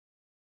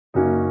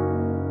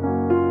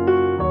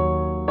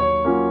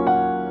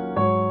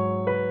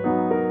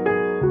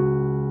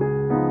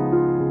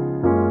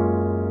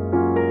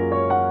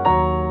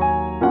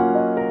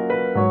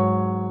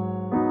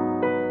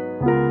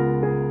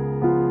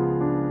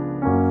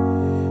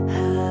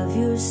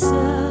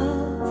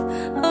yourself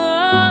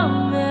a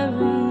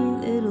merry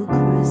little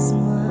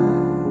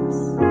Christmas.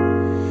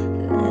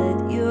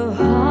 Let your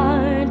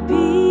heart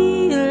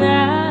be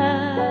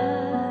light.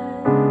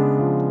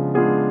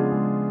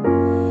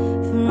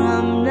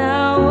 From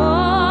now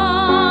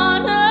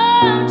on,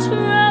 our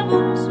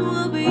troubles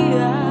will be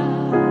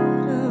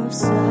out of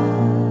sight.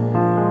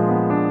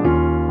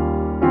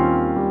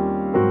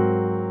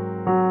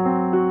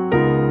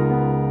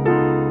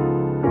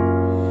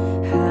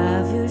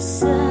 Have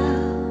yourself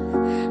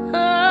a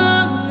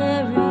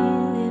merry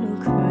little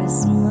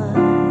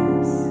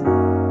Christmas.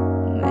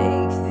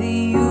 Make the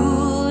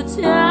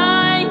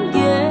Yuletide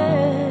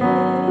gay.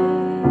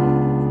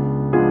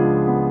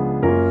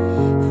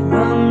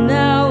 From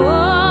now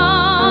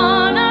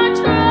on, our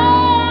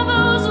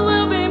troubles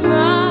will be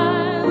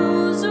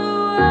miles away.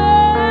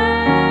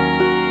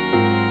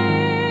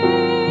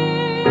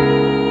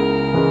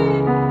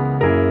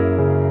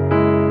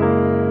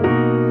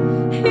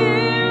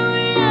 Here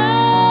we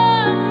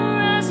are,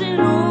 as in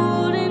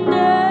olden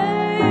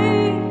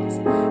days,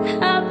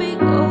 happy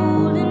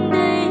golden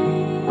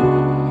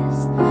days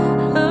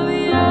of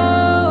yore.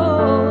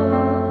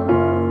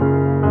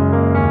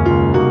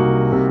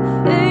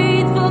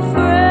 Faithful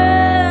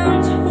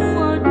friends who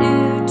are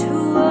dear to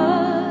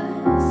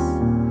us,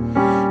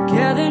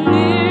 gather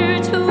near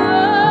to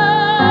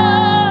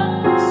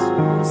us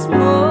once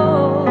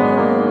more.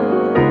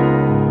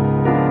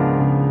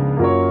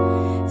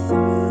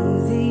 Through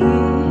the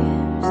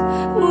years,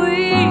 we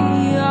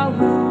all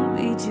won't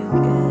be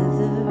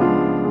together.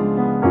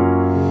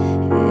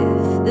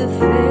 If the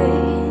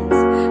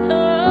fates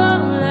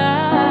allow,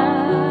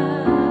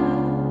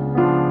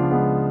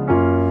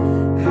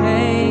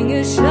 hang a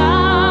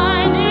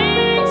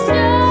shining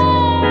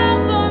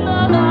star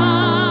on the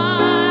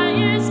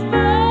highest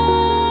bough,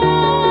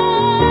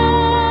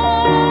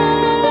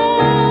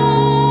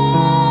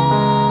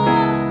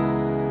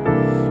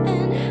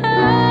 and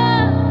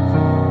have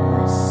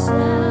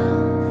yourself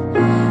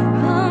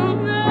a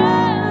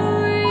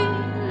merry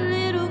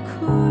little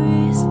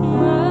Christmas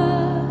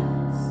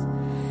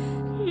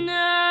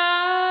now.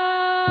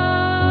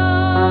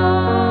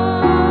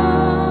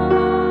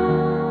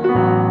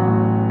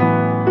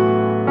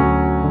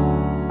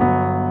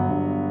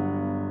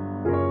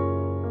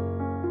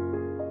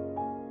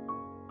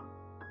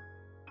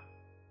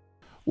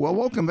 Well,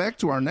 welcome back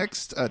to our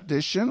next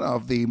edition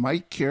of the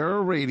Mike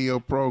Kara radio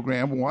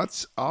program,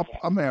 What's Up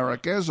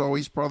America, as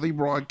always proudly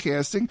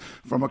broadcasting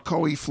from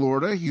Ocoee,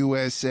 Florida,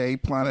 USA,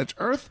 planet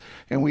Earth.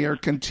 And we are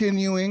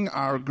continuing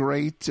our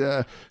great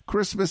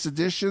Christmas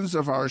editions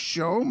of our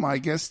show. My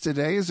guest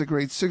today is a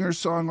great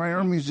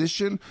singer-songwriter,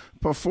 musician,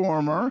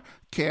 performer,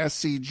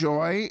 Casi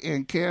Joy.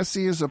 And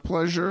Casi, is a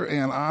pleasure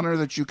and honor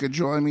that you could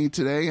join me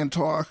today and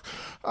talk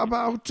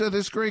about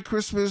this great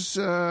Christmas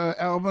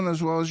album,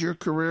 as well as your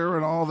career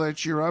and all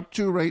that you're up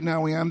to. Right now,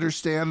 we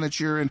understand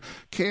that you're in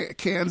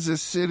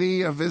Kansas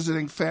City,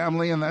 visiting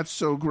family, and that's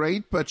so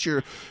great. But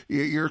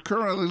you're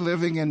currently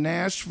living in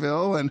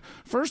Nashville. And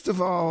first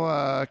of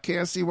all,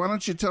 Casi, why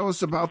don't you tell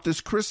us about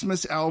this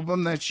Christmas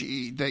album that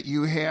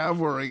you have,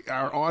 where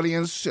our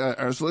audience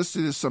has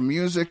listened to some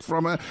music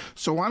from it.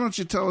 So why don't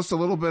you tell us a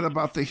little bit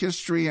about the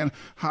history and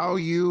how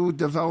you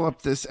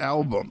developed this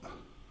album?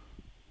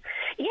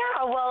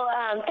 Yeah, well,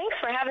 thanks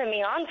for having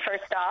me on,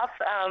 first off.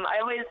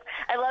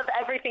 I love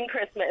everything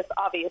Christmas,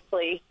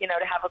 obviously, to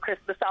have a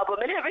Christmas album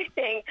and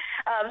everything.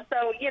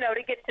 So,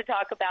 to get to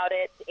talk about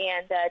it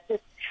and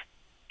just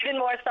even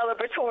more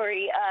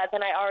celebratory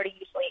than I already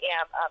usually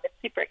am. It's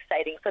super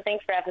exciting, so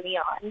thanks for having me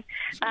on.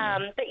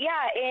 But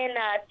yeah, in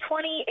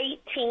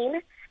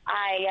 2018,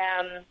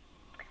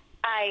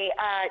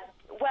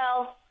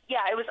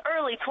 it was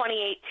early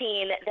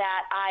 2018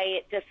 that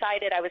I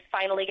decided I was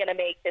finally going to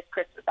make this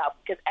Christmas album,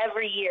 because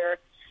every year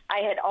I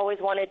had always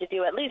wanted to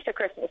do at least a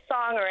Christmas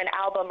song or an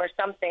album or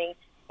something,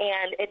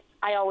 and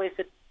I always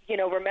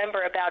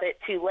remember about it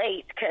too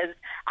late, because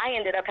I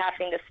ended up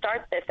having to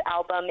start this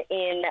album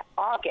in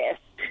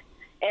August,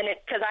 and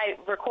because I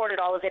recorded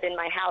all of it in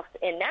my house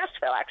in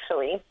Nashville,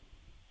 actually.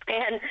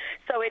 And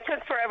so it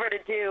took forever to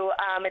do.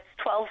 It's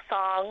 12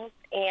 songs,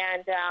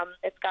 and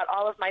it's got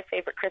all of my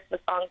favorite Christmas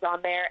songs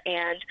on there,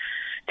 and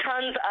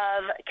tons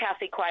of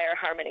Casi choir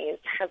harmonies,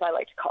 as I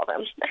like to call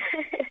them.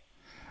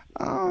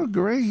 Oh,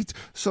 great.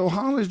 So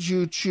how did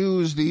you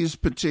choose these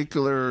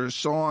particular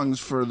songs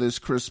for this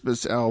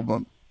Christmas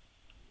album?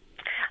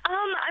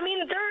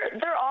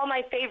 They're all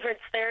my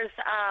favorites. There's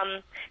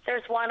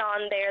one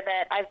on there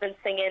that I've been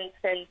singing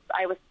since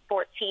I was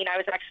 14. I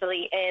was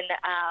actually in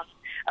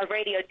a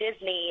Radio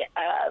Disney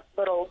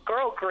little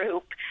girl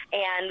group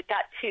and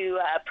got to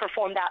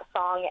perform that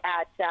song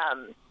at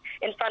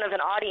in front of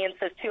an audience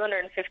of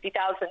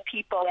 250,000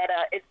 people at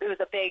it was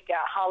a big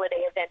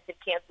holiday event in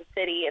Kansas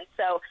City, and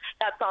so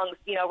that song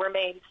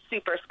remains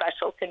super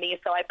special to me.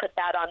 So I put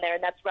that on there,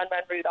 and that's Run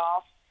Run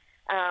Rudolph.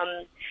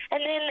 And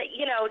then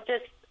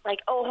just like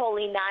Oh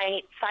Holy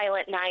Night,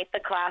 Silent Night, the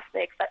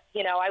classics.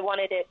 I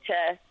wanted it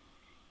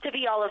to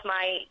be all of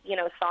my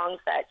songs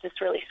that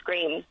just really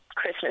scream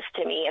Christmas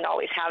to me, and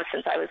always have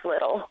since I was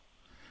little.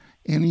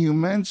 And you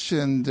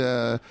mentioned,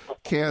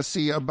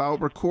 Cassie,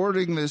 about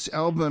recording this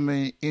album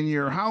in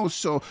your house.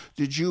 So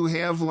did you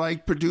have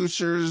like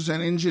producers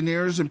and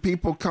engineers and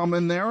people come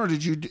in there, or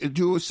did you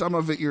do some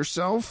of it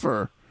yourself?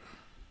 Or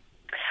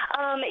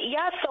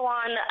yeah, so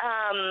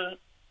on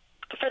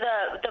for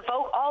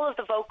all of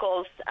the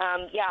vocals,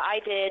 I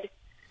did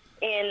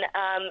in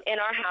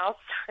our house.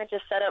 I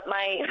just set up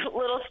my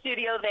little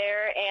studio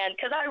there, and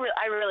because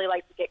I really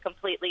like to get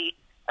completely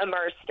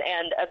immersed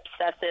and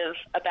obsessive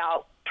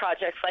about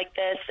projects like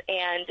this,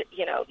 and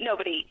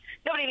nobody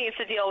needs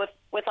to deal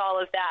with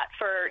all of that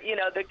for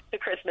the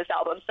Christmas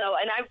album. So,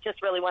 and I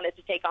just really wanted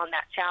to take on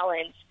that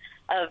challenge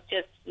of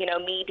just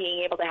me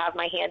being able to have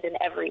my hand in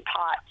every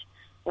pot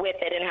with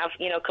it and have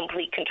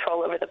complete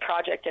control over the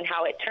project and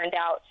how it turned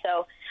out.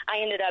 So I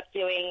ended up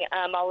doing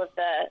all of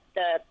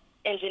the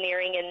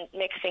engineering and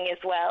mixing as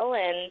well,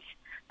 and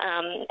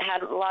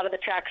had a lot of the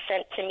tracks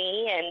sent to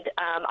me, and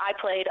I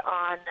played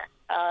on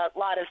a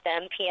lot of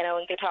them, piano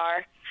and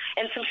guitar,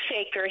 and some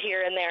shaker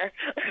here and there.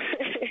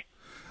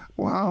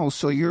 Wow,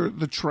 so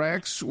the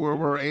tracks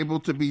were able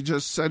to be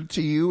just sent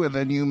to you, and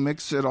then you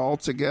mix it all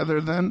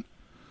together then?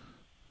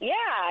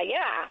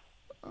 Yeah.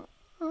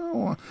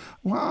 Oh,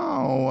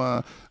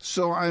 wow.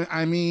 So,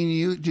 I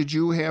mean, did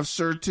you have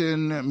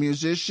certain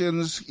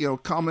musicians,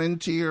 come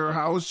into your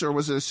house, or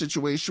was it a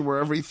situation where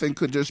everything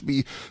could just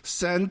be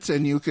sent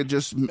and you could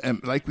just,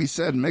 like we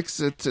said, mix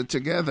it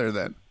together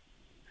then?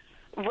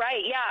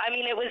 Right, yeah. I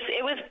mean, it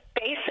was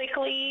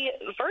basically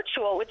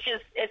virtual, which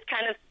is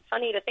kind of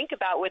funny to think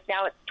about with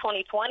now it's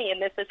 2020, and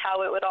this is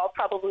how it would all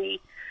probably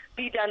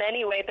be done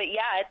anyway. But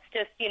yeah, it's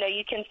just,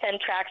 you can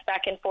send tracks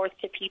back and forth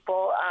to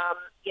people,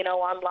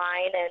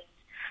 online,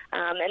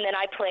 and then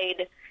I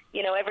played,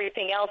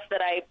 everything else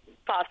that I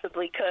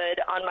possibly could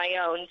on my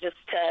own, just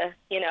to,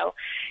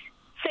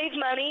 save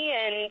money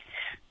and,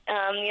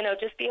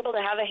 just be able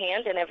to have a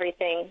hand in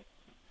everything.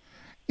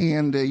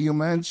 And you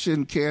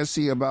mentioned,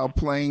 Cassie, about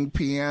playing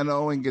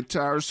piano and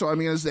guitar. So, I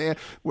mean,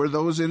 were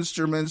those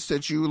instruments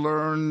that you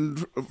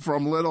learned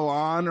from little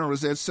on, or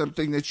was that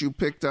something that you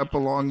picked up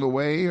along the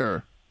way,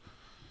 or?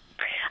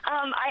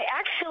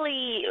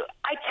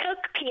 I took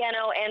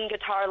piano and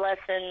guitar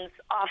lessons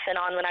off and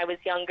on when I was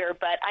younger,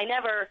 but I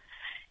never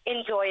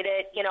enjoyed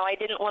it. I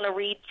didn't want to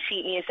read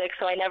sheet music,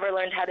 so I never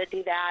learned how to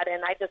do that,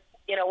 and I just,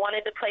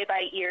 wanted to play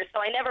by ear, so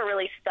I never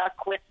really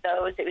stuck with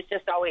those. It was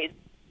just always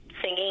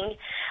singing.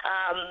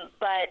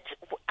 But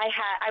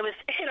I was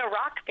in a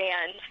rock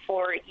band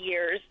for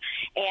years,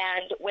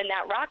 and when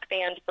that rock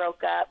band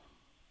broke up,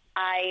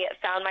 I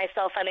found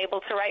myself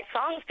unable to write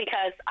songs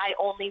because I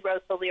only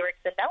wrote the lyrics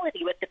and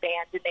melody with the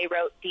band, and they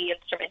wrote the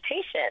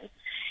instrumentation.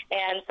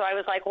 And so I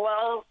was like,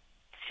 well,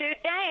 shoot,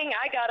 dang,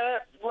 I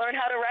gotta learn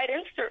how to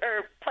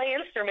play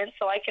instruments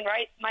so I can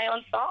write my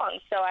own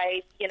songs. So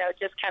I,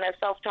 just kind of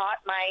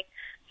self-taught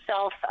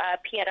myself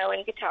piano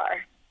and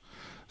guitar.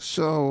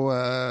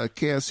 So,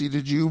 Cassie,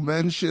 did you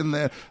mention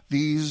that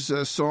these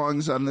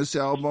songs on this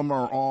album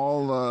are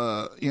all,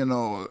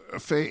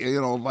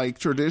 like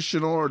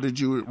traditional, or did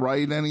you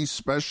write any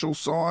special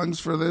songs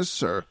for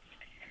this, or?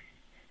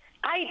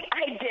 I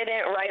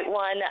didn't write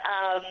one.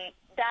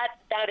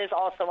 That is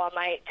also on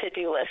my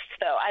to-do list,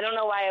 though. I don't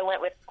know why I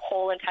went with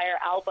whole entire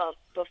album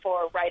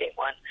before writing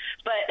one,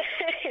 but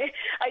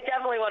I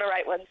definitely want to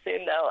write one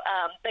soon, though.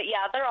 But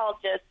yeah, they're all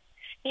just,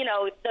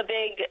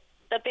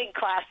 the big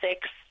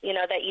classics,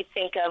 that you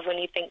think of when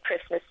you think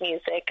Christmas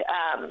music.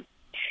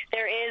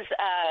 There is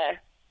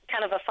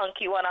kind of a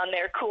funky one on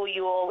there, Cool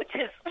Yule, which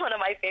is one of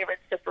my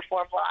favorites to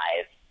perform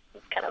live.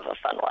 It's kind of a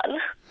fun one.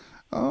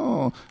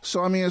 Oh,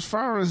 so I mean, as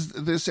far as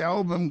this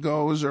album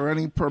goes, or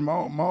any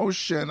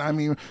promotion, I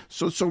mean,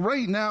 so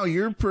right now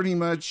you're pretty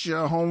much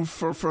home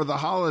for the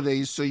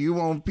holidays, so you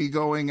won't be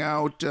going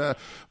out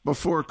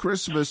before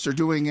Christmas or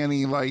doing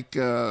any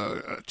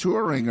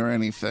touring or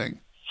anything.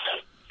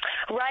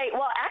 Right.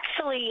 Well,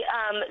 actually,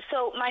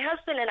 so my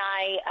husband and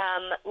I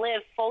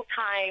live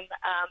full-time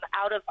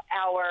out of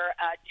our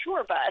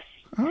tour bus.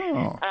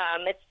 Oh.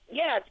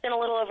 It's been a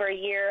little over a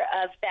year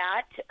of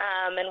that,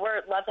 and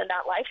we're loving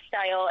that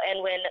lifestyle.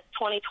 And when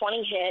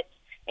 2020 hit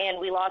and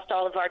we lost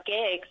all of our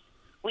gigs,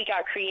 we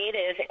got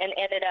creative and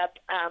ended up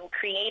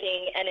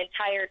creating an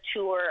entire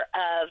tour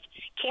of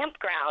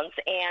campgrounds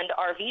and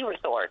RV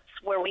resorts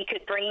where we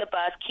could bring the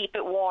bus, keep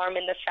it warm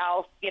in the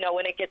South,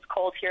 when it gets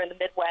cold here in the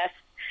Midwest.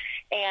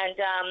 And,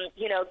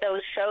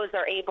 those shows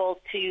are able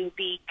to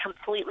be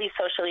completely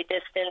socially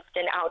distanced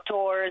and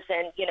outdoors,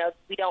 and,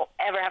 we don't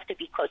ever have to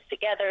be close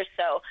together.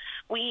 So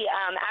we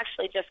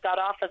actually just got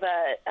off of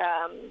a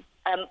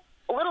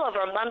little over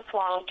a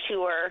month-long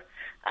tour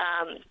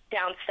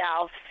down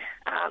south,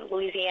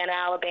 Louisiana,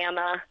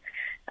 Alabama,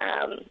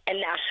 and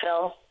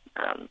Nashville.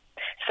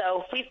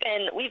 So we've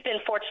been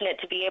fortunate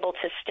to be able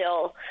to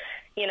still,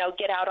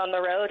 get out on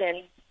the road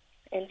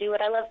and do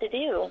what I love to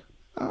do.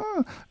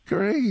 Oh,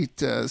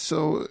 great.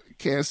 So,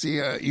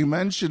 Cassie, you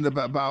mentioned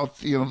about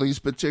these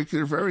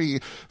particular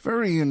very,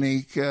 very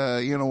unique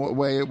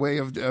way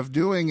of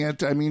doing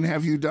it. I mean,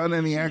 have you done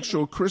any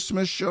actual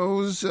Christmas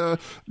shows in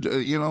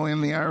the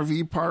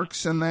RV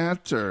parks and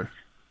that, or?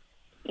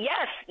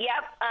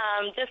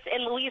 just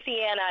in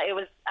Louisiana, it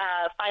was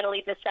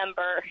finally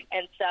December,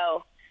 and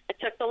so I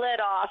took the lid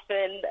off,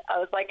 and I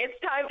was like, it's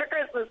time for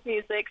Christmas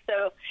music.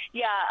 So,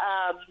 yeah,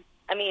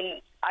 I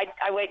mean,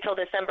 I wait till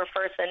December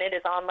 1st, and it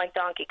is on like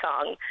Donkey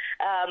Kong.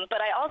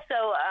 But I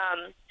also,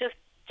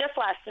 just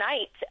last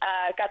night,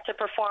 got to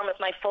perform with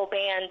my full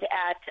band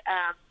at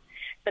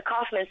the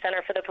Kaufman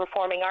Center for the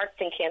Performing Arts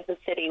in Kansas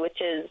City,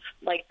 which is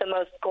like the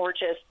most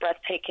gorgeous,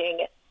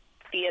 breathtaking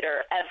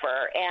theater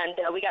ever.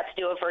 And we got to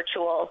do a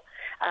virtual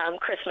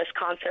Christmas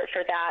concert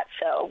for that.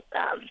 So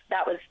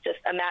that was just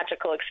a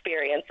magical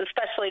experience,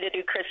 especially to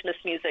do Christmas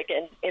music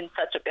in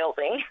such a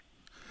building.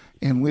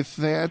 And with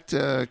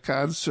that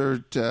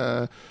concert,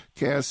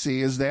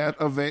 Casi, is that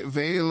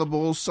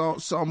available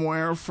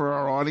somewhere for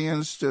our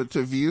audience to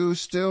view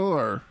still,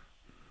 or?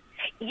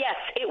 Yes,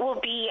 it will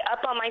be up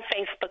on my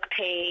Facebook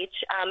page.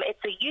 It's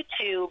a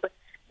YouTube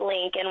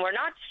link, and we're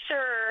not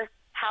sure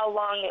how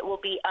long it will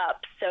be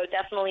up, so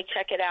definitely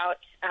check it out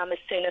as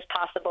soon as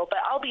possible. But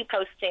I'll be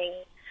posting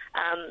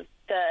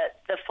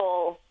the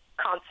full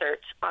concert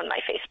on my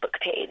Facebook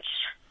page.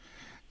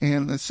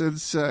 And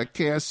since,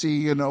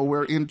 Casi,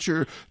 we're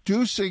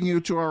introducing you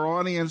to our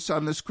audience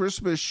on this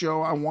Christmas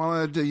show, I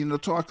wanted to,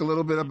 talk a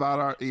little bit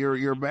about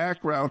your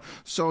background.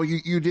 So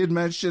you did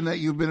mention that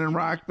you've been in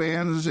rock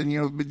bands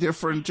and,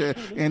 different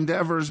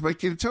endeavors, but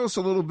can you tell us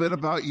a little bit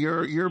about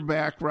your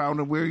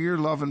background and where your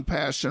love and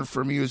passion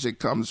for music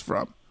comes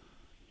from?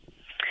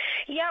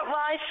 Yeah, well,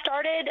 I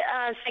started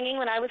singing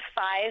when I was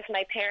 5.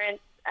 My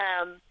parents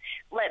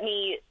let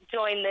me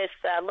join this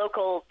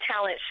local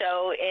talent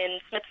show in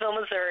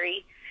Smithville,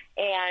 Missouri,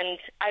 and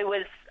I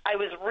was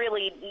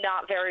really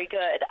not very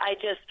good. I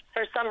just,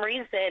 for some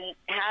reason,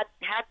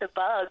 had the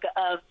bug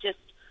of just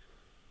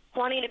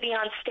wanting to be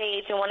on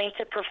stage and wanting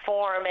to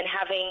perform and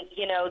having,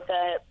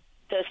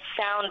 the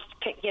sounds,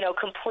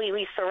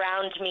 completely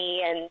surround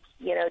me and,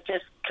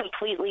 just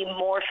completely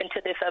morph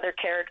into this other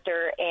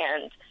character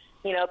and,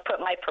 put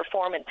my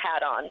performance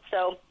hat on.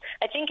 So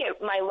I think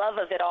my love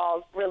of it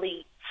all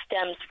really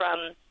stems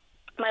from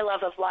my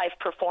love of live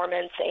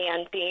performance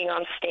and being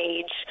on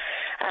stage.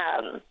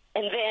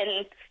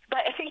 But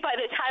I think by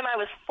the time I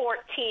was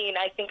 14,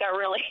 I think I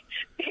really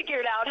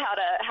figured out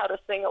how to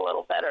sing a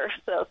little better.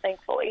 So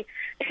thankfully.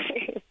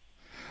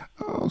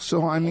 Oh,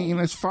 so I mean,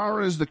 as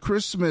far as the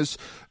Christmas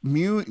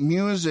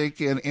music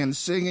and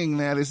singing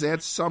that, is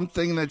that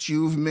something that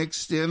you've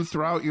mixed in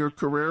throughout your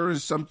career?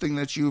 Is something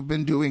that you've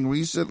been doing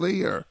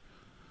recently, or?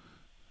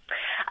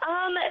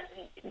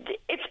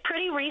 It's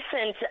pretty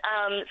recent.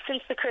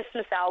 Since the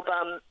Christmas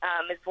album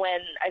is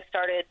when I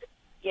started,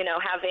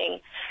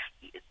 having.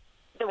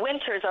 The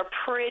winters are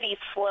pretty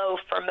slow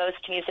for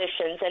most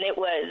musicians, and it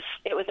was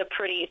a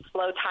pretty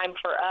slow time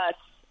for us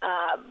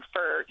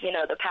for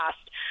the past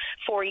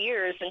 4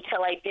 years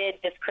until I did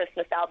this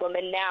Christmas album,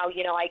 and now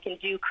I can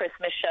do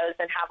Christmas shows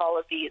and have all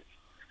of these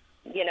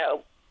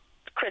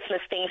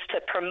Christmas things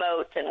to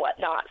promote and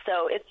whatnot.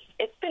 So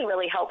it's been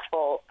really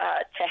helpful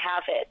to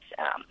have it,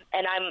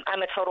 and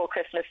I'm a total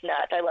Christmas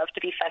nut. I love to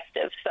be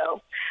festive,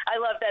 so I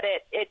love that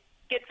it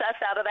gets us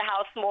out of the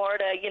house more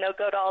to,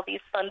 go to all these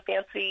fun,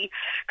 fancy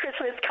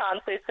Christmas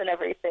concerts and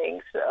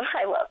everything. So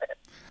I love it.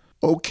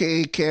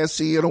 Okay,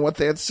 Casi, you know what?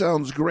 That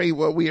sounds great.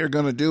 What we are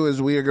going to do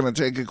is we are going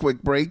to take a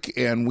quick break,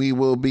 and we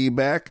will be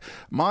back.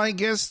 My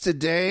guest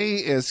today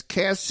is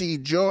Casi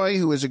Joy,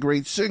 who is a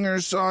great singer,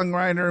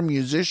 songwriter,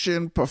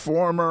 musician,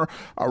 performer,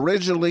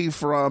 originally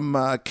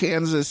from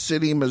Kansas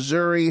City,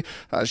 Missouri.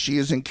 She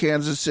is in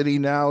Kansas City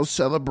now,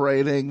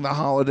 celebrating the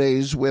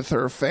holidays with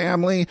her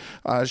family.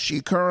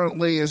 She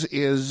currently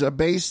is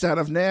based out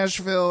of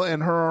Nashville,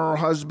 and her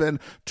husband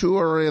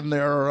tour in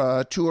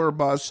their tour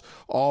bus,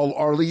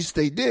 or at least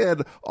they did,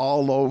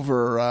 all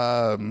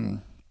over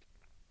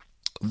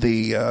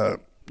the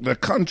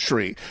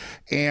country.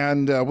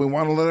 And we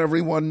want to let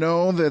everyone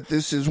know that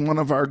this is one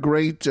of our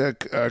great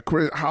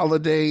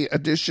holiday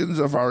editions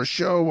of our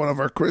show, one of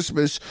our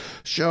Christmas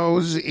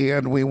shows,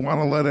 and we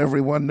want to let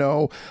everyone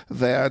know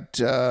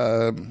that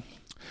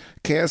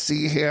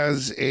Casi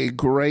has a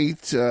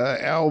great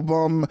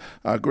album,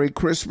 a great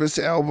Christmas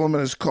album,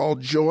 and it's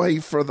called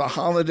Joy for the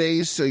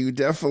Holidays, so you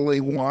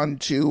definitely want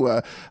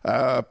to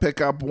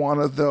pick up one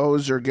of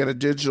those or get a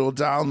digital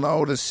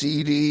download, a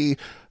CD,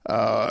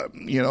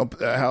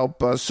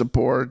 help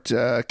support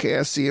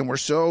Casi, and we're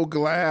so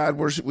glad.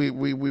 We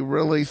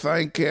really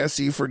thank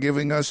Casi for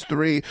giving us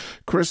 3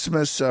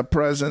 Christmas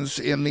presents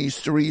in these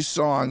 3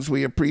 songs.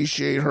 We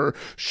appreciate her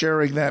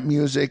sharing that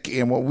music,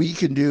 and what we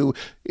can do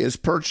is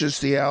purchase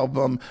the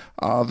album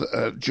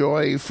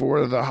Joy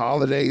for the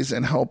Holidays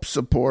and help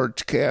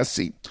support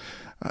Casi.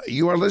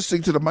 You are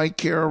listening to the Mike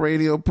Kara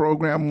radio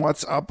program,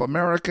 What's Up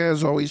America,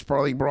 as always,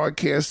 probably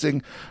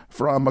broadcasting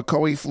from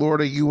Macoy,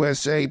 Florida,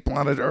 USA,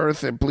 planet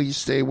Earth. And please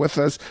stay with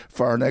us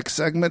for our next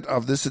segment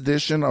of this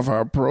edition of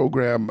our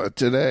program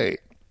today.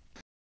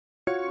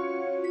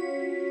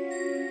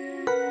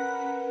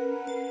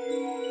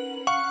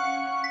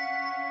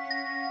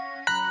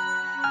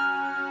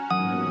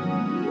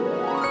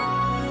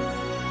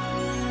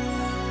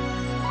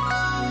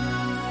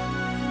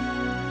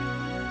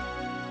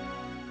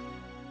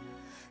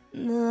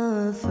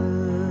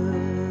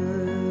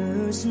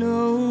 was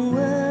Noel.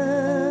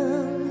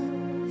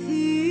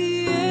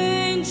 The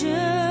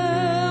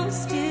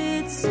angels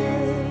did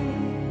say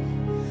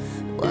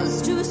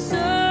was to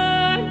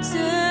certain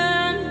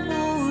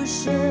poor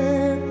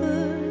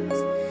shepherds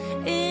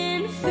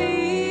in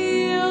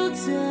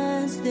fields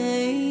as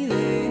they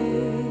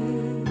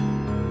lay,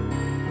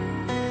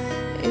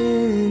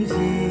 in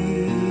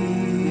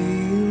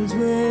fields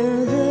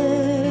where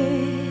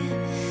they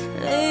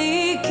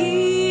lay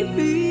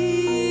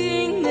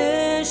keeping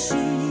their sheep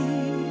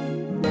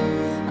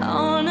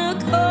on a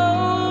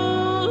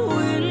cold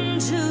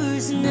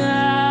winter's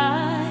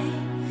night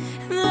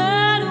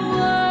that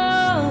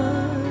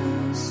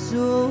was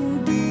so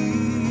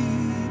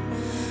deep.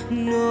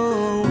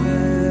 Noel,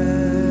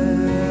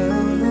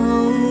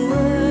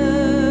 Noel,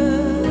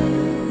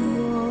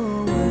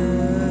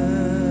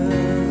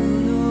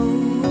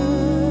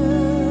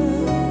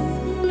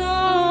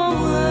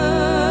 Noel,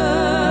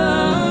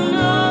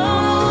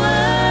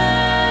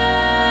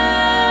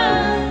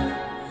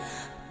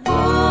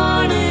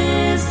 born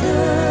is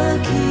the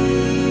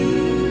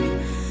King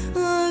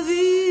of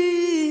Israel.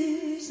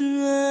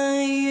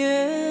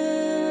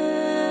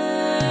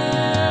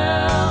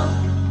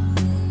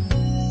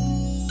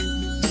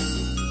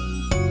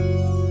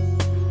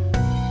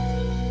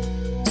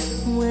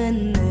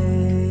 When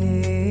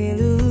they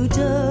looked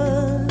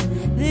up,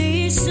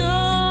 they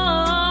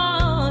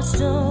saw a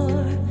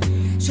star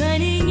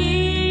shining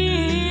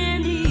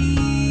in the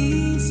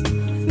east,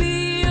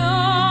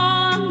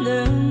 beyond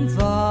them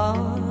far,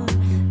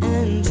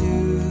 and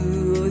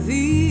to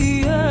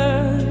the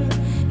earth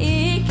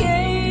it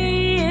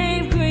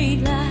gave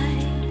great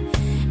light,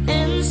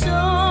 and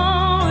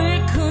so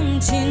it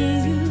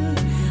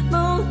continued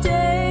both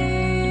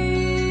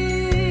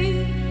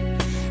day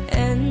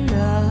and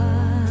night.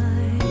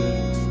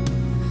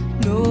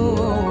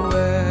 Noel,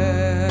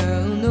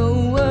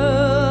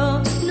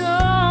 Noel,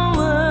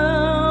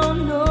 Noel,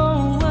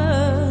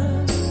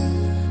 Noel,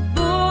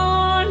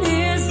 born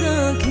is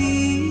the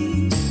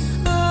King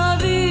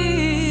of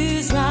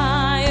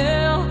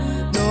Israel.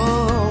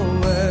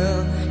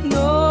 Noel, Noel,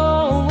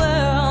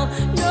 Noel,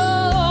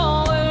 Noel,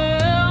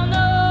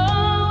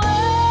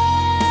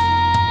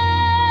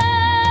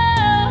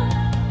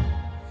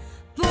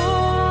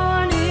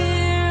 born is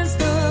the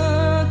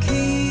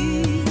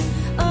King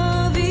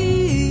of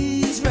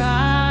Israel.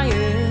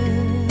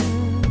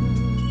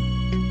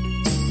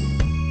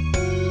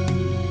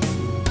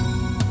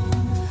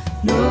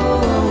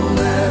 Noel,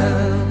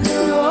 Noel,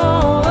 Noel,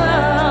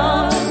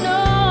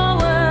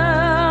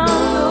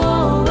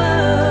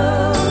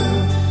 Noel,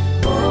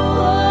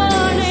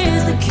 born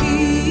is the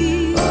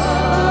King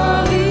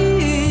of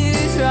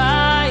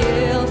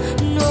Israel.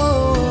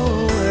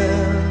 Noel,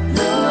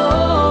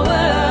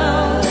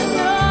 Noel,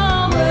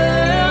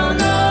 Noel,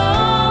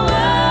 Noel,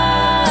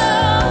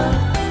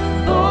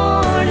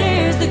 born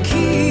is the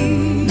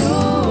King.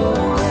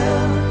 Noel,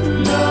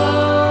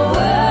 Noel,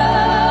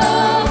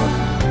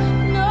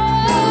 Noel, born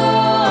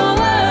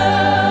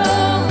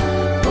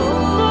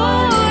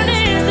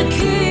is the King of Israel. Born is the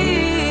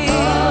King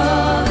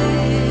of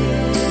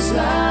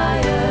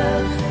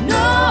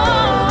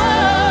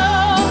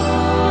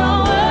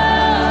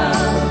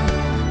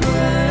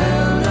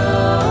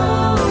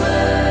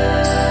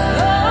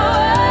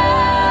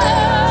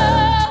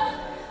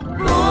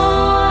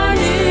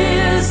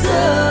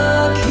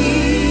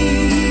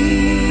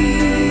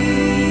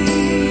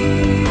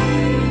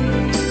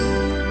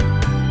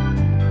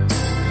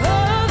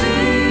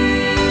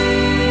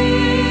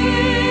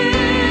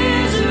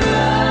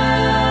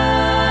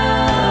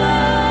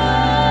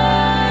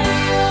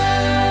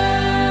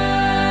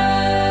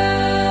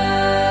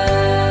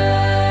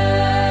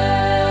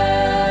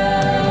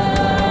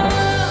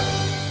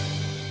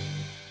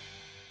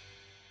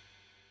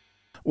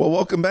Well,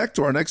 welcome back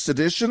to our next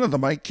edition of the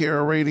Mike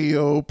Care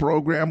Radio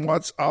program,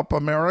 What's Up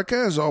America.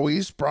 As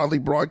always, proudly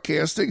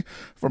broadcasting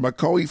from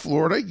Casi,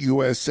 Florida,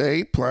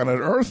 USA, planet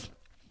Earth.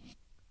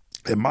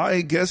 And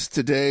my guest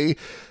today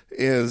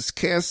is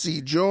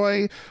Casi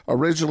Joy,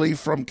 originally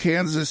from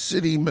Kansas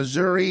City,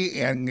 Missouri,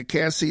 and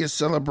Casi is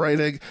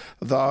celebrating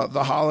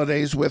the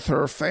holidays with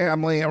her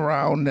family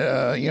around,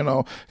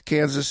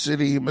 Kansas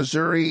City,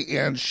 Missouri,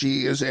 and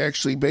she is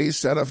actually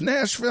based out of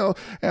Nashville,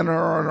 and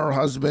her and her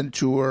husband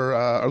tour,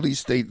 at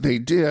least they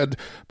did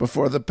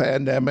before the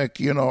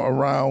pandemic,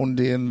 around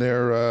in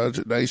their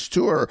nice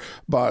tour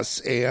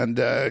bus. And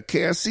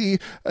Casi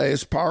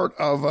is part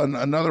of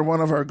another one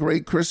of our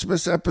great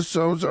Christmas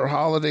episodes, our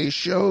holiday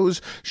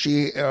shows.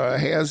 She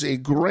has a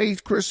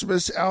great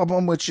Christmas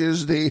album, which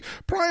is the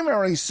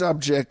primary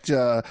subject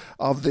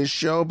of this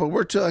show, but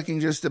we're talking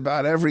just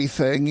about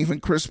everything,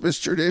 even Christmas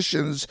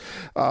traditions.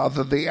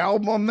 The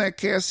album that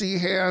Casi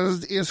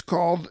has is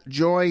called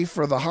Joy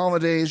for the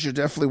Holidays. You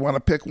definitely want to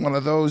pick one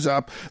of those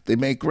up. They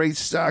make great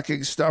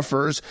stocking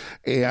stuffers,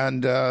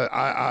 and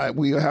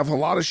we have a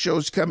lot of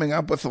shows coming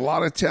up with a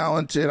lot of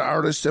talented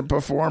artists and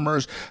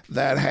performers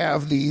that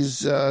have these,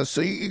 so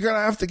you're going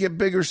to have to get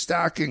bigger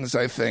stockings,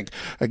 I think.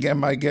 Again,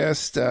 my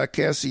guest,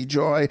 Casi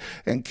Joy.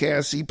 And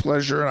Casi,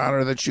 pleasure and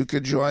honor that you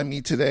could join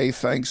me today.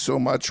 Thanks so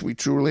much. We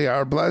truly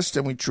are blessed,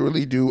 and we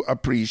truly do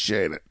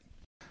appreciate it.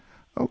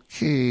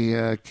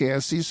 Okay,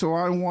 Casi, so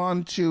I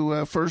want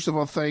to, first of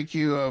all, thank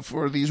you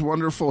for these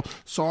wonderful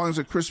songs,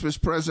 a Christmas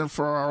present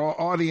for our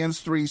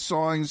audience, 3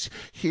 songs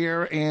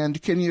here.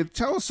 And can you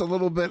tell us a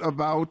little bit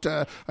about,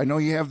 I know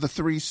you have the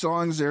 3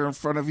 songs there in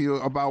front of you,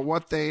 about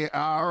what they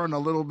are and a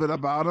little bit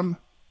about them?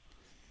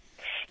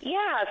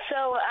 Yeah,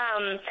 so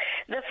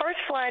the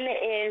first one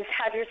is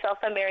Have Yourself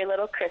a Merry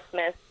Little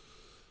Christmas.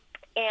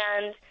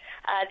 And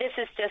this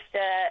is just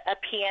a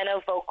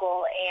piano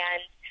vocal,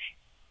 and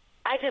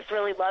I just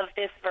really love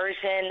this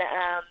version,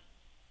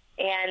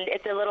 and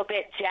it's a little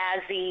bit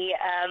jazzy,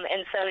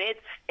 and so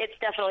it's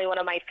definitely one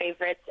of my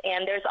favorites.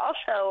 And there's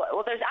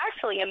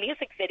actually a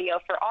music video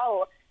for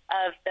all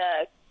of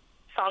the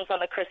songs on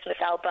the Christmas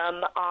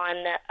album on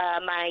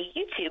my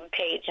YouTube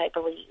page, I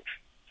believe.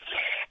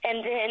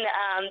 And then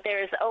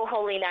there's Oh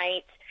Holy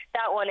Night.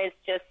 That one is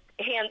just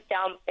hands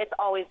down, it's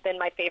always been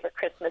my favorite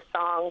Christmas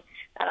song.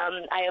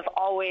 I have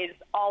always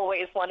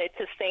wanted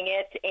to sing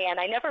it, and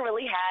I never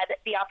really had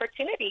the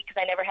opportunity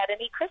because I never had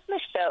any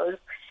Christmas shows.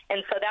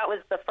 And so that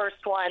was the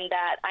first one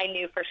that I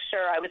knew for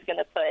sure I was going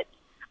to put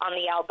on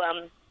the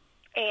album.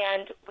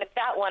 And with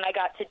that one, I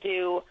got to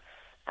do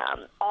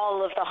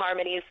all of the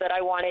harmonies that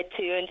I wanted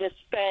to, and just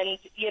spend,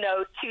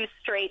 2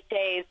 straight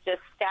days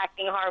just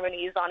stacking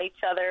harmonies on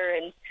each other,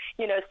 and,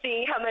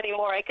 seeing how many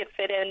more I could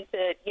fit in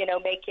to,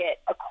 make it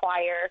a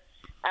choir.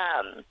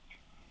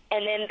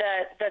 And then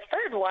the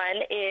third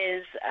one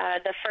is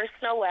The First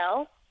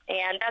Noel,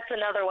 and that's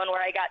another one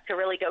where I got to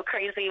really go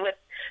crazy with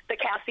the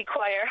Casi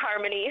choir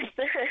harmonies.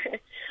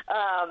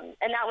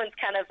 And that one's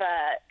kind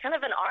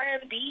of an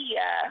R&B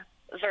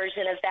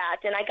version of that,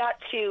 and I got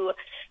to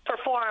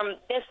perform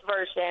this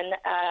version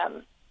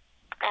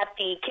at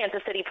the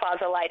Kansas City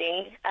Plaza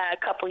lighting a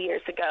couple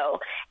years ago,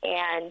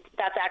 and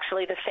that's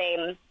actually the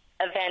same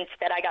event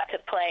that I got to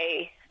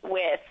play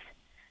with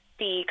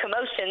the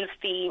Commotions,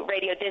 the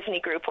Radio Disney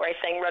group where I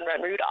sang Run,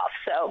 Run, Rudolph.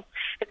 So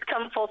it's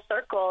come full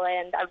circle,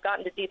 and I've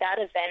gotten to do that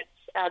event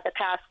the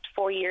past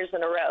 4 years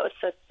in a row.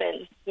 So it's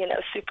been,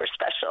 super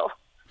special.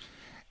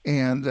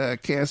 And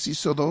Casi,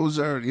 so those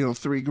are,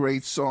 3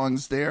 great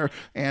songs there.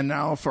 And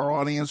now for our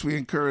audience, we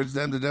encourage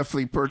them to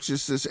definitely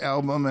purchase this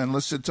album and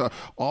listen to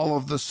all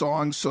of the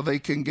songs so they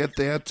can get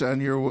that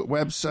on your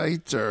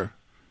website, or...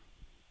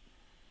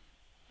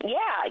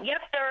 Yeah,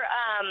 yep.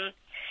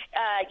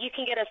 You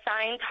can get a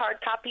signed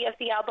hard copy of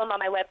the album on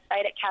my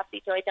website at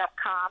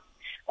CasiJoy.com,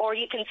 or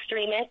you can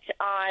stream it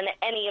on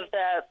any of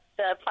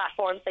the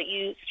platforms that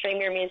you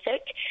stream your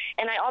music.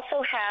 And I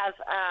also have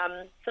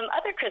some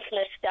other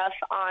Christmas stuff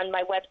on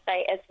my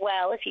website as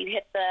well. If you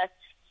hit the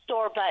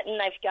store button,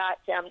 I've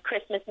got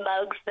Christmas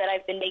mugs that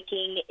I've been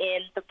making in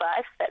the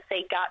bus that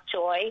say Got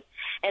Joy.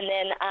 And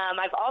then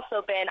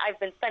I've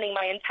been spending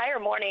my entire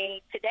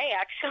morning today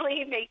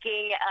actually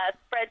making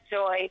Spread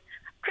Joy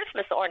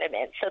Christmas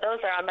ornaments. So those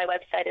are on my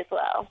website as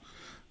well.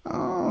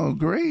 Oh,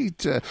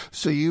 great.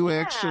 So you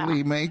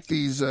actually make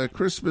these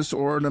Christmas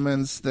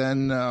ornaments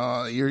then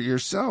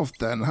yourself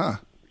then, huh?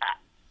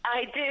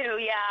 I do,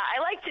 yeah.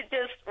 I like to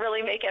just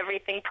really make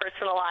everything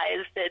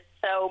personalized. It's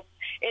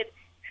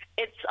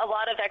a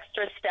lot of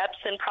extra steps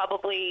and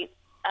probably,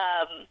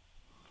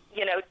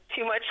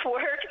 too much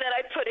work that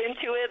I put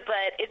into it,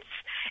 but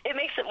it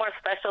makes it more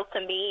special to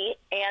me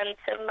and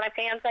to my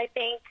fans, I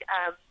think,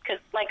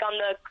 because like on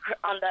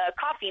the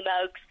coffee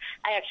mugs,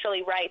 I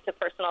actually write a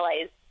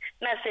personalized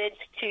message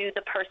to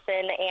the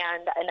person,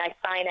 and I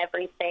sign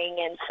everything,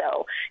 and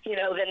so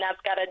then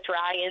that's got to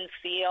dry and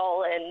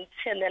seal,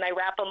 and then I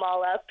wrap them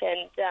all up,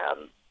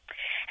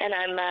 and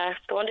I'm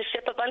going to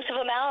ship a bunch of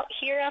them out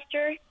here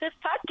after this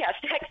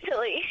podcast,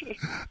 actually.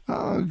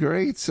 Oh,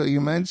 great! So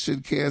you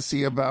mentioned,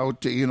 Casi,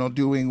 about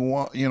doing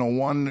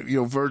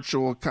one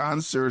virtual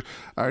concert.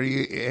 Are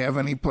you have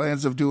any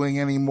plans of doing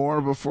any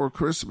more before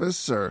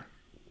Christmas, or?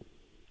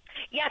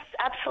 Yes,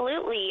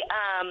 absolutely.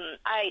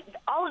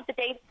 All of the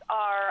dates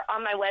are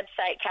on my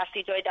website,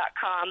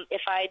 CasiJoy.com.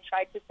 If I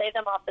tried to say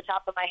them off the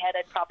top of my head,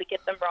 I'd probably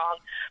get them wrong.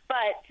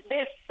 But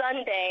this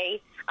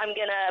Sunday, I'm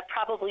going to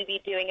probably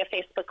be doing a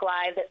Facebook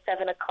Live at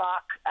 7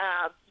 o'clock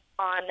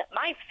on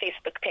my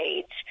Facebook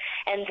page.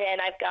 And then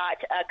I've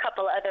got a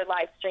couple other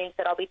live streams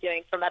that I'll be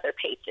doing from other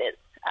pages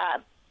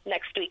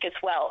next week as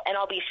well. And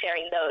I'll be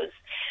sharing those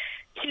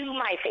to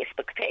my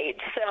Facebook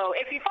page. So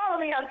if you follow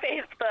me on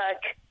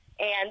Facebook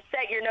and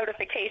set your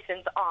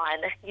notifications on,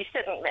 you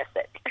shouldn't miss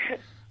it.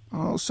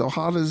 Oh, so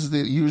how does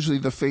usually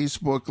the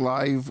Facebook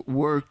Live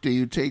work? Do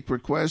you take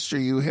requests, or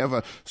you have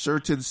a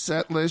certain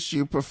set list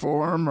you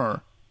perform,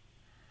 or?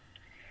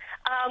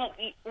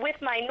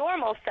 With my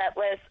normal set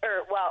list,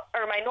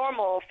 or my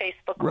normal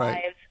Facebook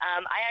Lives,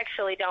 I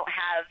actually don't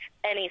have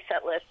any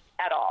set list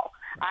at all.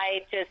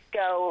 I just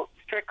go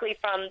strictly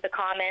from the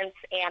comments,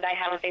 and I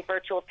have a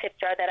virtual tip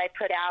jar that I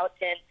put out,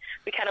 and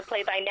we kind of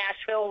play by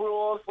Nashville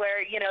rules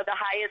where, the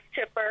highest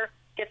tipper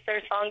gets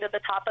their song to the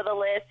top of the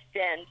list.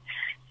 And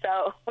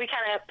So we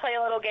kind of play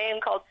a little game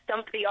called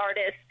Stump the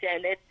Artist,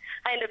 and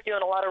I end up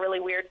doing a lot of really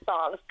weird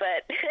songs.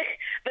 But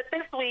but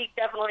this week,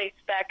 definitely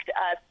expect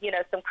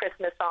some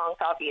Christmas songs,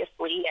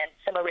 obviously, and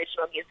some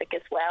original music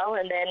as well,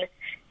 and then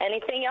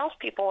anything else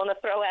people want to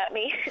throw at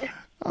me.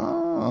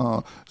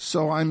 Oh,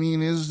 so I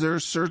mean, is there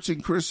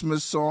certain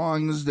Christmas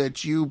songs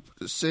that you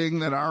sing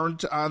that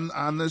aren't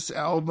on this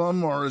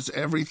album, or is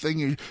everything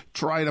you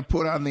try to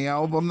put on the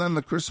album then,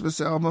 the Christmas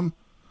album?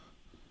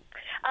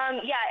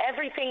 Yeah,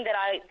 everything that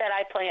I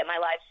play at my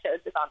live shows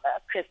is on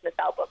the Christmas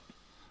album.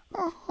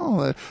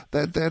 Oh,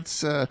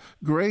 that's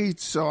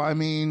great. So, I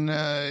mean,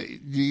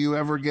 do you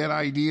ever get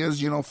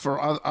ideas, for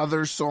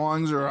other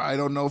songs, or I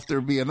don't know if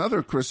there'll be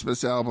another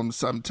Christmas album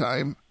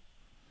sometime?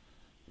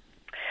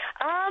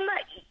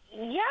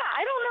 Yeah,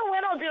 I don't know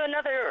when I'll do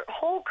another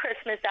whole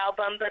Christmas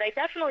album, but I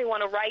definitely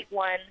want to write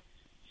one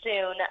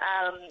soon.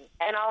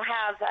 And I'll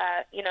have,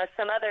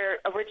 some other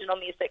original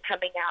music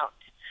coming out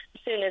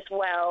soon as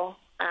well,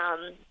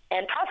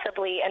 and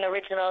possibly an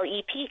original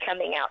EP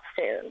coming out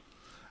soon.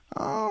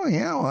 Oh,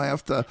 yeah, we'll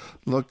have to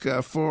look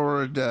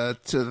forward to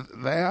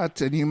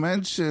that. And you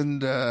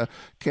mentioned,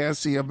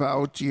 Cassie,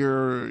 about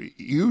your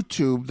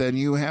YouTube. Then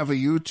you have a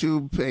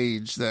YouTube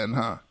page then,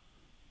 huh?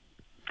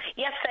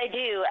 Yes, I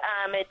do.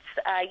 It's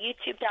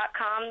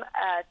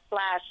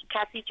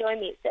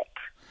youtube.com/CassieJoyMusic.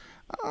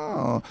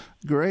 Oh,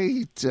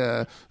 great.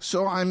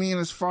 So, I mean,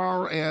 as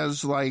far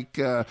as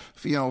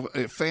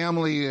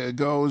family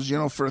goes,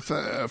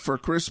 for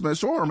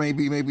Christmas or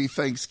maybe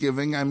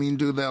Thanksgiving, I mean,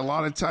 do they, a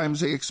lot of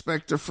times they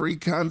expect a free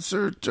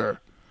concert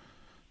or?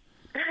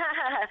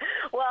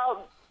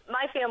 Well,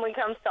 my family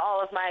comes to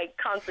all of my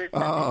concerts that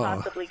they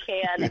possibly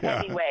can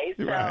anyway.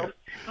 So right.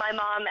 My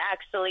mom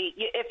actually,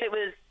 if it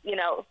was,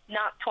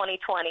 not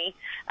 2020,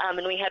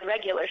 and we had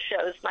regular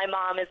shows, my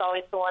mom is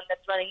always the one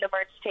that's running the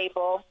merch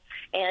table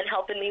and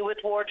helping me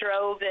with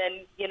wardrobe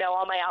and,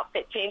 all my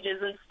outfit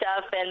changes and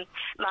stuff. And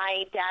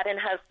my dad and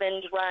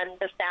husband run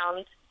the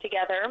sound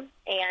together.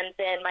 And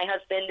then my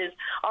husband is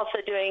also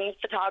doing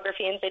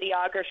photography and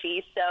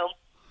videography. So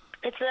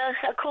it's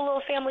a cool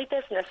little family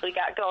business we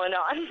got going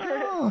on.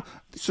 Oh,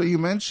 so you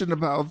mentioned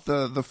about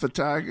the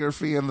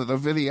photography and the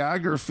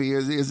videography.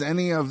 Is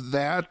any of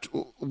that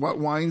what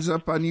winds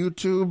up on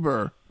YouTube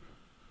or?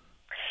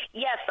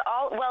 Yes,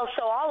 all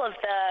of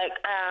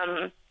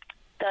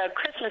the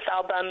Christmas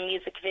album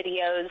music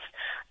videos,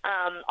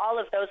 all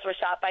of those were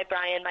shot by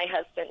Brian, my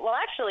husband. Well,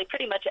 actually,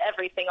 pretty much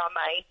everything on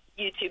my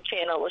YouTube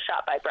channel was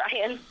shot by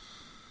Brian.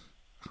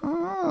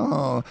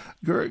 Oh,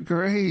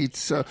 great!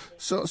 So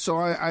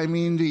I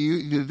mean,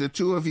 do the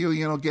two of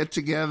you, get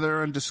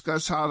together and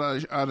discuss how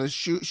to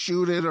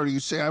shoot it, or do you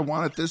say I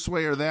want it this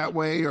way or that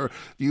way, or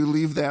do you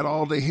leave that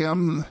all to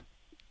him?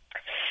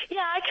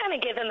 Yeah, I kind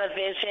of give him a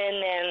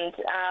vision, and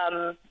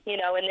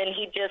and then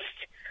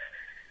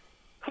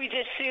we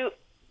just shoot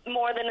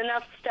more than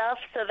enough stuff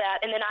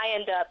and then I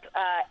end up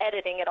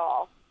editing it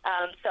all.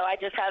 So I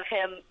just have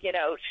him,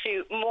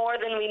 shoot more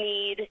than we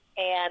need,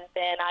 and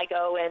then I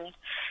go and,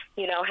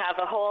 have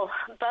a whole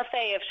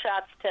buffet of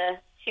shots to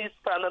choose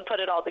from and put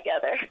it all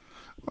together.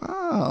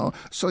 Wow.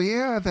 So,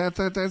 yeah,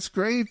 that's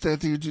great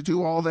that you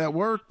do all that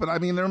work. But, I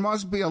mean, there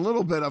must be a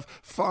little bit of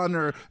fun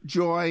or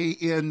joy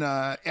in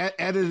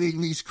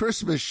editing these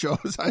Christmas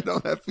shows. I know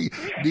that'd be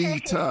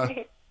neat.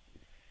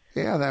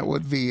 Yeah, that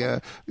would be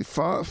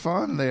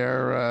fun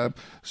there.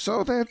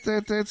 So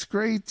that's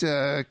great,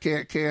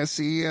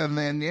 Cassie. And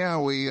then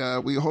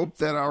we hope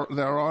that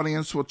our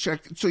audience will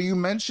check. So you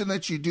mentioned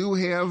that you do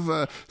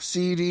have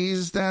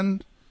CDs,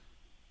 then?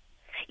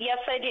 Yes,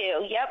 I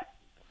do. Yep.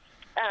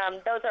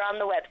 Those are on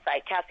the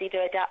website,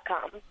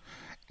 CassieJoy.com,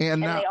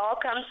 and they all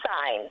come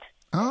signed.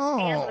 Oh,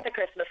 and with a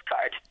Christmas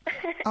card.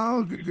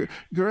 Oh,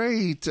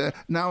 great!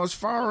 Now, as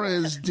far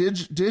as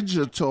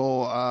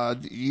digital,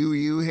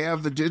 you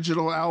have the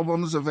digital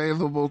albums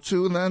available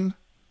too, then?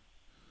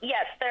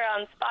 Yes, they're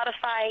on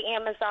Spotify,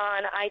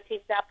 Amazon,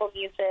 iTunes, Apple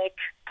Music,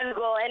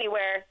 Google,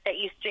 anywhere that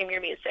you stream your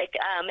music,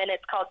 and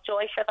it's called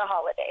Joy for the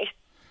Holidays.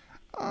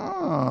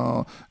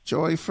 Oh,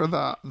 Joy for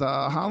the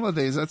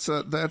Holidays. That's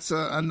a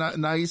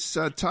nice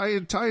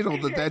title.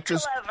 Did that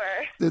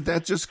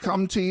just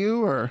come to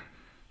you, or?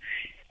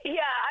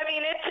 Yeah, I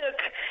mean, it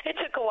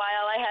took a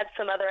while. I had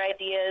some other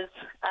ideas,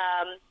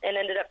 and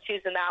ended up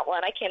choosing that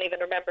one. I can't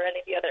even remember any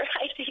of the other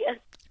ideas.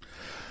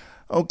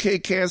 Okay,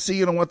 Cassie,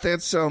 you know what?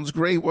 That sounds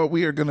great. What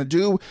we are going to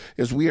do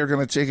is we are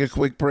going to take a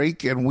quick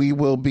break, and we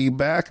will be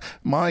back.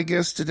 My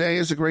guest today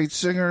is a great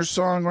singer,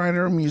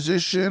 songwriter,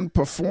 musician,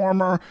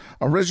 performer,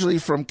 originally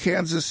from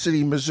Kansas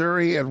City,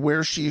 Missouri, and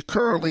where she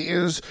currently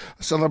is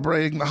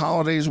celebrating the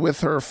holidays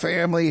with her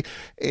family.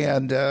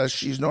 And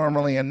she's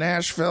normally in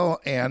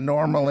Nashville, and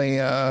normally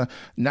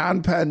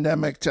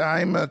non-pandemic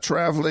time,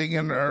 traveling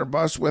in her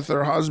bus with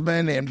her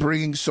husband and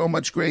bringing so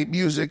much great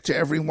music to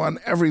everyone,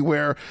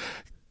 everywhere.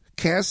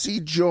 Casi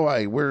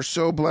Joy. We're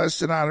so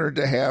blessed and honored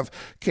to have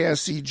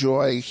Casi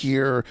Joy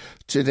here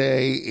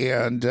today.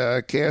 And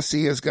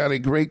Casi has got a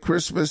great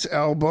Christmas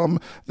album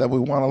that we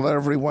want to let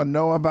everyone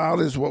know about,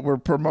 is what we're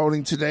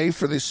promoting today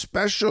for this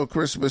special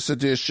Christmas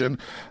edition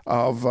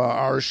of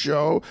our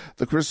show.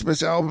 The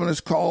Christmas album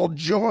is called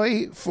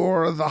Joy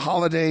for the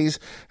Holidays,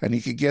 and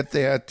you can get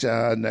that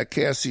on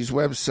Casi's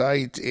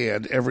website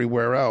and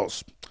everywhere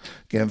else.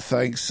 Again,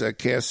 thanks,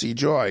 Casi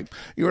Joy.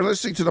 You are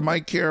listening to the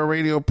Mike Care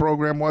radio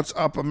program, What's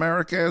Up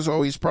America, as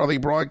always, proudly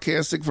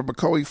broadcasting from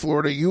Casi,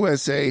 Florida,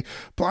 USA,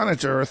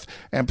 planet Earth.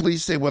 And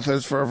please stay with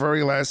us for our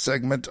very last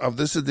segment of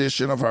this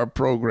edition of our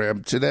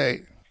program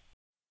today.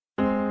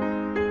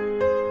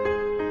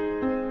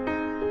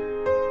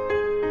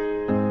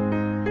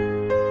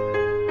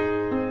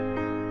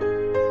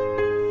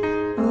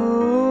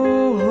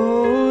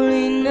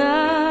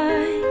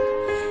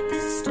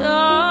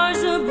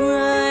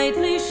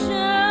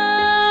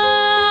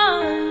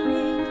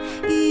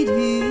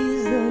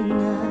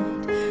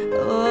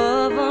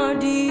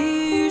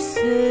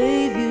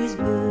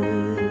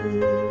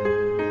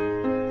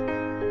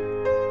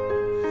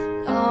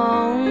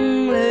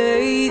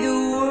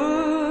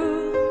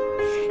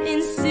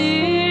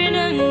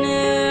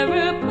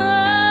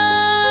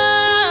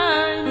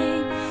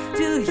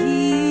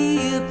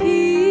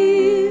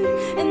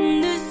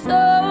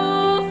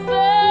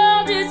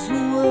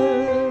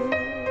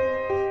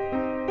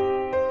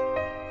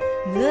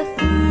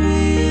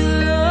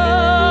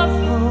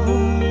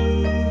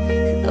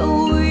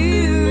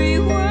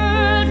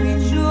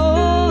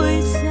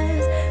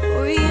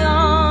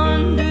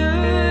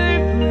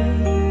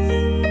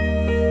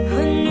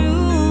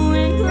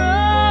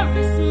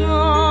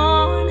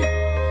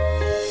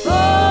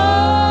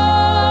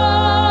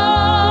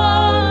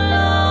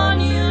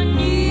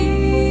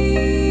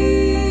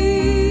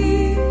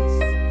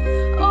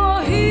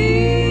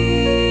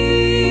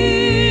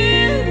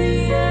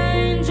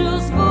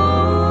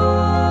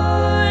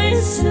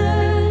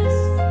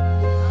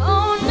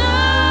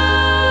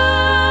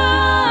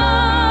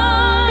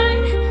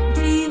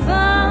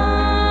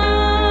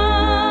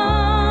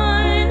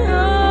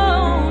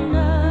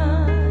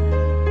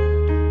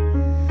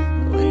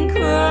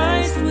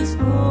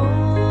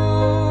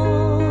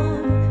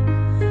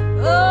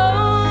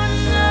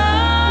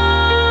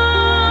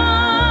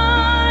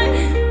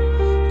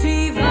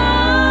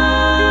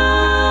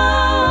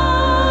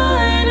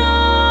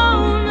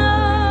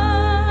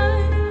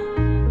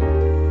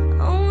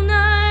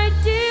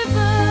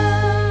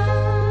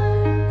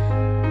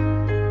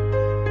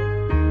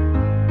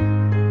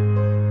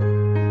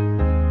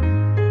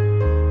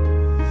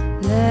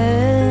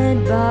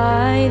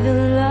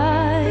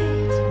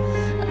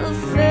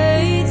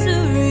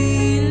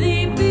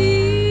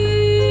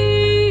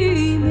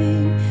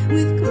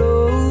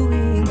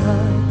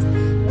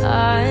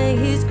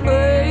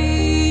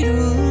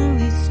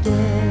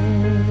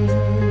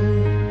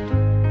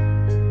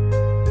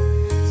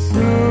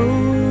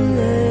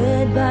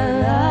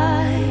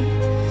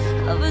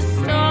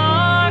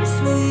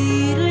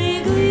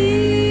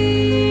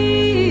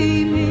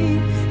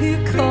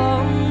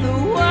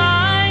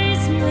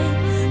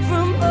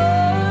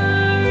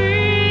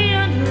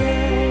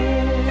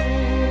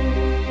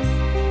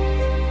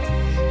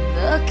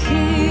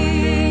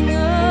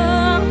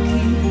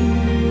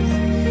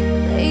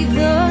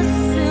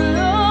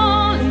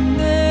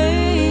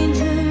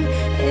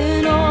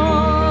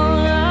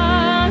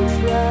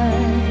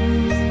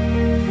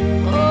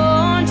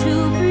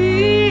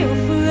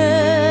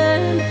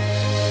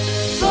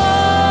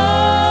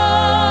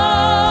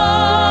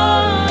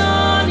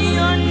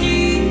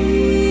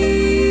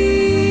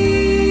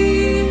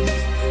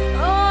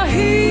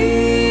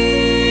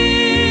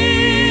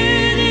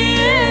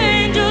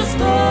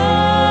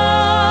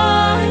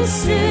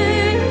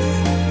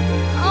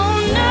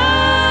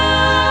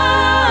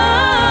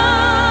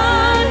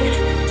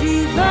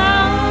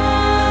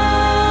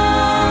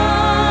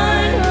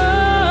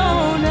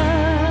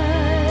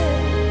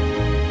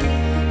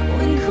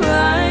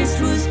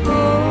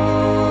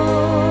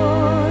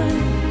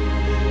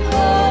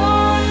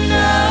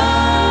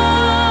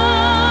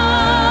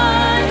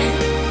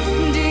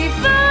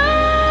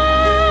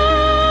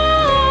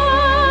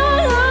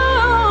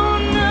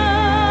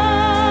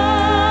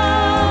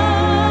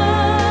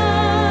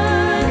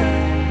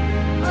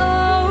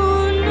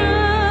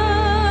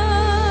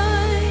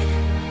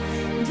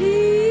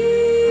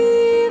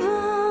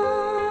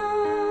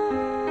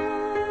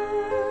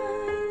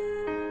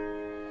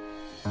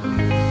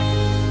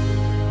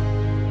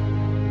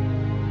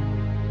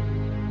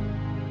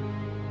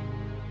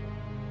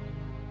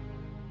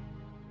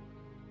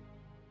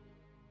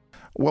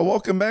 Well,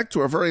 welcome back to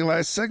our very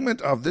last segment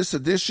of this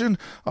edition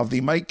of the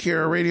Mike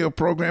Care radio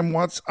program,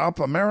 What's Up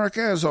America,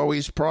 as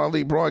always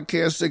proudly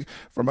broadcasting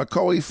from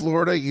Casi,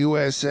 Florida,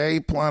 USA,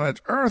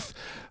 planet Earth.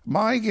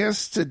 My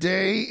guest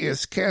today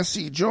is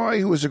Casi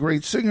Joy, who is a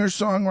great singer,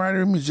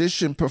 songwriter,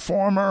 musician,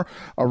 performer,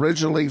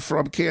 originally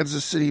from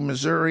Kansas City,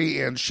 Missouri,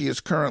 and she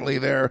is currently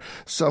there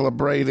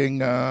celebrating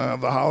the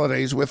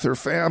holidays with her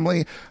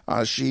family.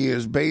 She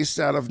is based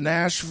out of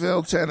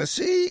Nashville,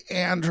 Tennessee,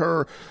 and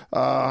her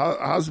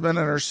husband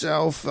and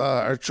herself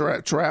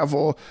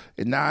travel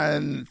in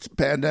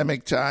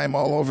non-pandemic time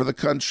all over the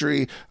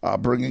country,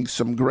 bringing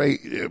some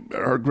great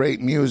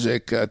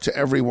music to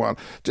everyone.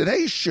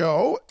 Today's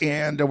show,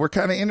 and we're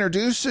kind of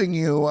introducing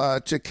you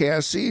to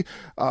Casi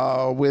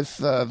with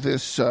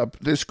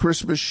this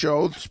Christmas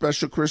show,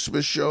 special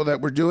Christmas show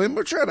that we're doing.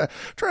 We're trying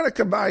to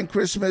combine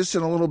Christmas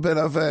and a little bit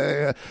of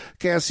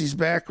Casi's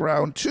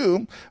background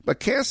too. But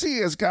Casi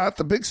has got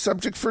the big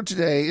subject for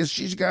today is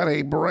she's got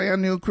a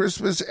brand new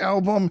Christmas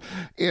album.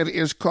 It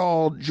is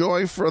called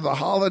Joy for the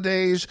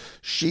Holidays.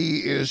 She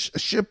is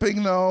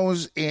shipping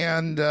those,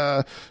 and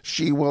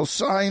she will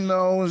sign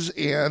those,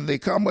 and they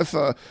come with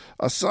a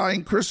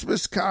signed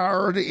Christmas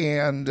card,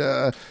 and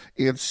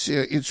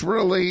it's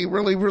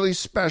really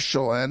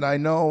special. And I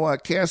know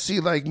Casi,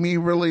 like me,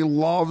 really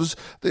loves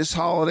this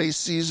holiday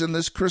season,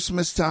 this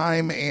Christmas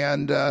time,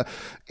 and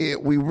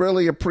we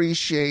really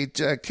appreciate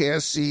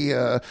Casi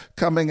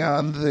coming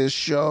on this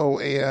show,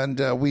 and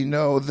we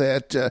know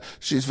that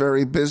she's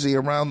very busy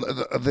around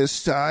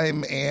this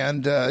time,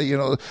 and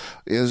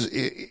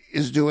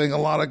is doing a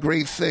lot of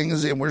great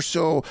things, and we're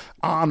so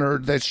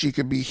honored that she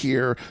could be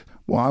here.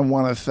 Well, I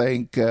want to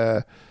thank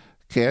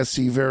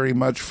Casi very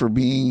much for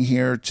being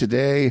here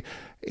today.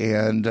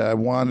 And I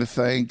want to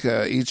thank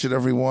each and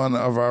every one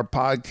of our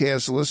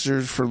podcast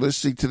listeners for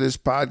listening to this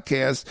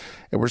podcast.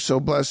 And we're so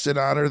blessed and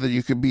honored that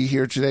you could be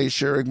here today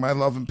sharing my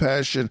love and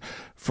passion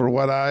for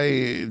what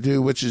I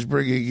do, which is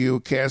bringing you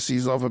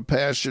Casi's love and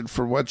passion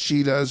for what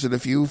she does. And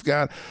if you've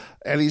got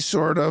any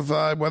sort of,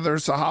 whether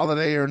it's a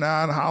holiday or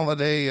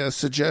non-holiday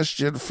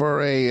suggestion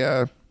for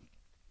a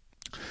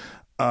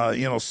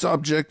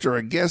subject or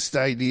a guest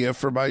idea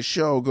for my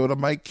show, go to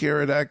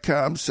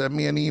MikeCara.com, send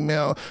me an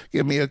email,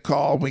 give me a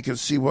call, and we can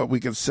see what we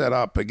can set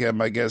up. Again,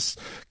 my guest,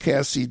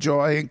 Casi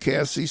Joy. And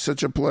Casi,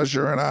 such a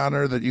pleasure and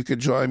honor that you could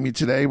join me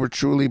today. We're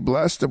truly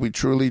blessed, and we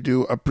truly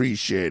do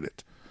appreciate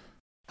it.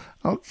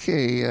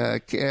 Okay,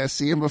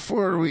 Casi, and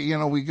before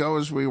we go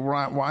as we're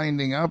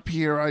winding up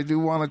here, I do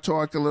want to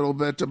talk a little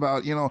bit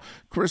about,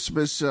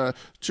 Christmas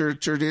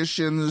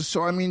traditions.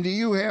 So, I mean, do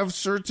you have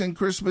certain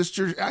Christmas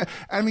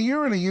I mean,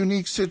 you're in a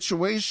unique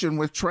situation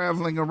with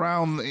traveling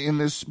around in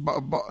this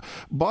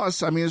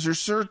bus. I mean, is there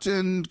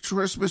certain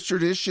Christmas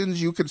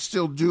traditions you could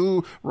still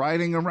do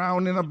riding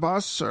around in a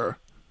bus, or?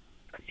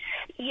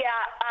 Yeah,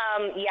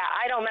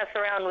 I don't mess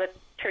around with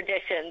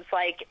traditions.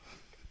 Like,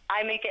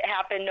 I make it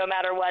happen no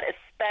matter what,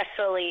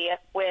 especially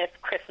with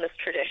Christmas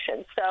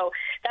traditions. So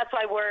that's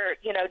why we're,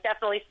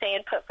 definitely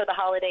staying put for the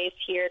holidays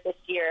here this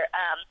year.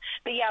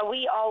 But yeah,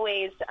 we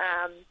always,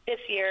 this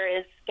year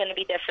is going to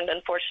be different,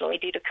 unfortunately,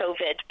 due to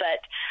COVID,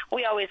 but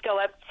we always go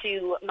up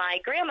to my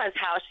grandma's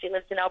house. She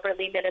lives in Alberta,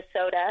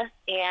 Minnesota,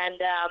 and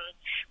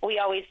we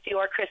always do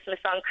our Christmas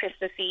on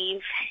Christmas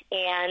Eve,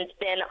 and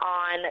then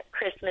on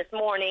Christmas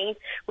morning,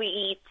 we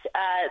eat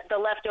the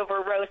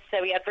leftover roasts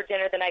that we had for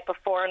dinner the night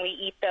before, and we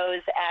eat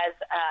those as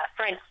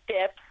French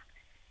dips.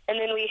 And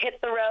then we hit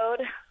the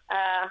road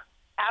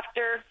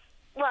after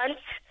lunch,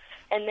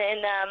 and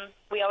then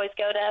we always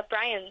go to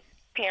Brian's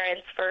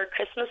parents for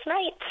Christmas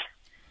night.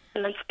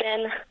 And that's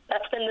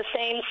been the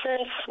same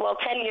since, almost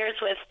 10 years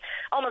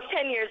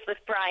with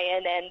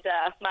Brian, and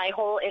my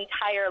whole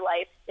entire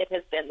life it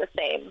has been the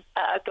same,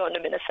 going to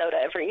Minnesota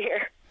every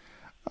year.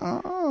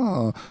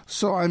 Oh,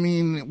 so I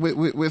mean,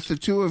 with the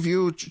two of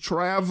you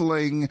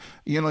traveling,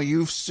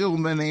 you've still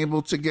been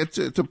able to get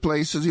to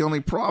places. The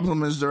only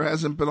problem is there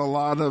hasn't been a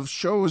lot of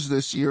shows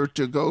this year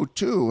to go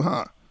to,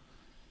 huh?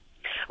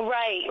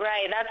 Right.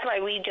 That's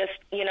why we just,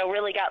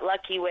 really got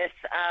lucky with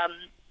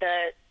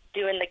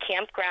doing the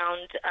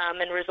campground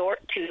and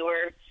resort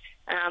tour,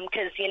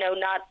 because,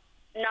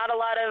 not a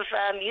lot of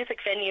music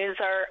venues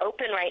are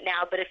open right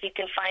now, but if you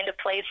can find a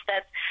place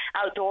that's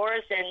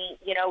outdoors and,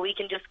 we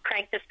can just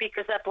crank the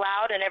speakers up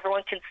loud and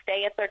everyone can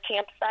stay at their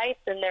campsites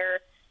in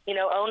their,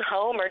 own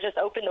home, or just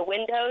open the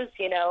windows,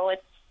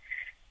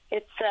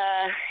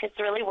 it's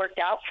really worked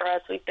out for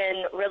us. We've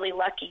been really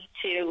lucky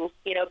to,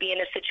 be in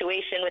a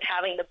situation with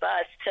having the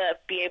bus to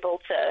be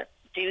able to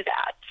do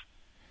that.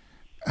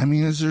 I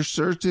mean, is there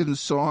certain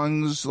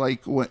songs,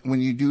 like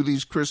when you do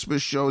these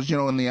Christmas shows,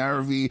 in the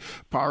RV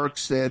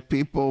parks, that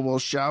people will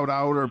shout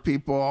out, or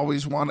people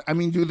always want? I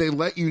mean, do they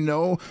let you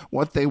know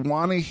what they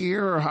want to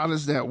hear, or how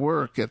does that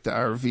work at the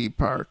RV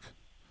park?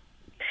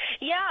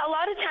 Yeah, a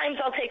lot of times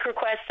I'll take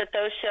requests at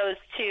those shows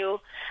too,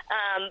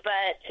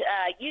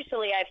 but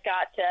usually I've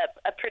got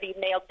a pretty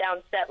nailed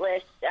down set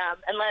list,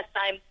 unless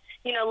I'm,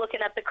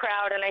 looking at the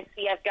crowd and I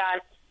see I've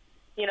got,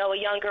 a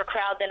younger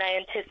crowd than I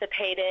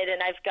anticipated,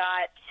 and I've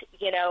got,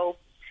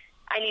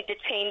 I need to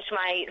change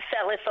my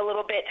set list a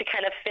little bit to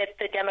kind of fit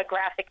the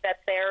demographic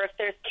that's there. If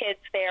there's kids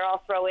there,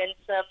 I'll throw in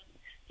some,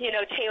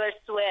 Taylor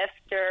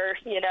Swift or,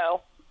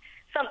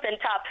 something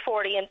top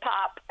 40 and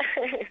pop.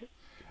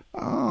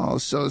 Oh,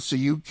 so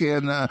you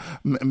can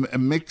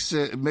mix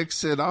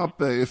it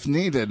up if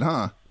needed,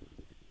 huh?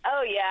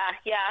 Oh yeah.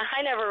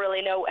 I never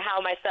really know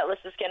how my set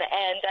list is going to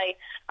end.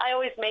 I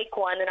always make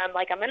one, and I'm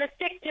like, I'm going to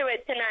stick to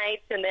it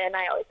tonight, and then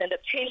I always end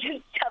up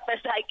changing stuff as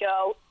I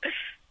go.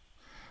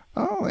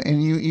 Oh,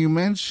 and you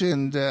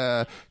mentioned,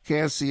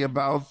 Cassie,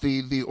 about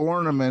the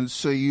ornaments.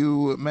 So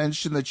you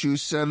mentioned that you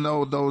send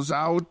those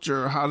out,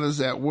 or how does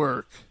that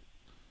work?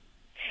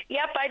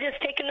 Yep, I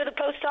just take them to the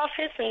post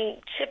office and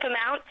ship them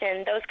out,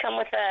 and those come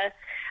with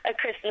a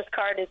Christmas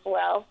card as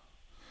well.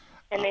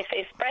 And they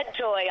say "Spread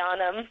joy" on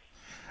them.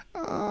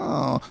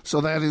 Oh,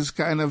 so that is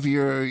kind of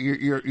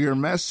your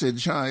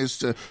message, huh? Is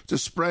to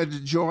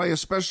spread joy,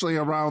 especially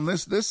around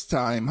this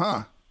time,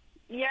 huh?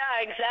 Yeah,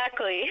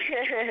 exactly.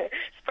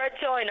 Spread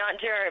joy, not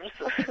germs.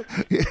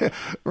 Yeah,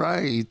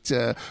 right.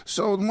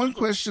 So one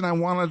question I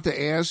wanted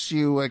to ask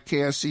you,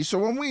 Cassie, so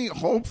when we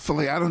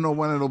hopefully, I don't know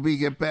when it'll be,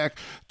 get back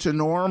to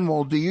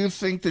normal, do you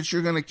think that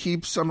you're going to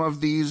keep some of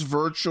these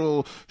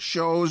virtual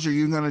shows? Or are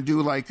you going to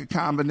do like a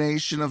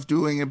combination of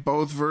doing it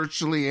both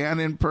virtually and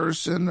in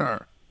person?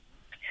 Or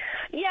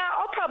Yeah,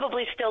 I'll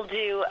probably still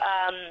do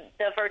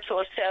the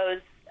virtual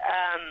shows,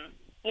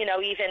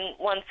 even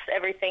once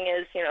everything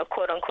is,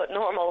 quote-unquote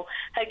normal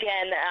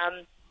again.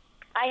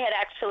 I had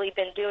actually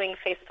been doing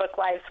Facebook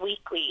Lives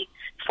weekly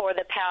for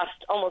the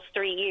past almost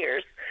 3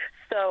 years.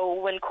 So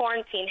when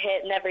quarantine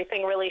hit and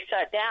everything really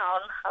shut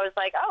down, I was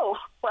like, oh,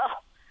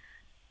 well,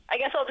 I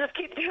guess I'll just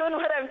keep doing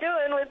what I'm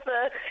doing with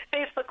the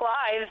Facebook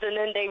Lives. And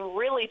then they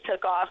really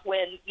took off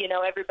when,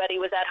 everybody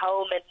was at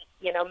home and,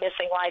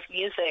 missing live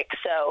music.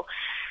 So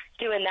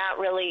doing that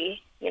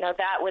really,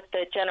 that with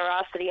the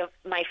generosity of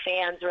my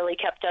fans really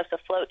kept us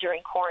afloat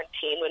during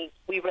quarantine when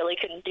we really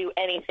couldn't do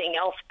anything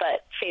else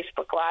but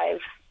Facebook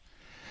Live.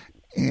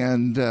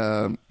 And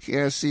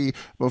Cassie,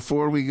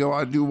 before we go,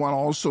 I do want to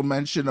also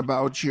mention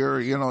about your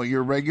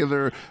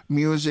regular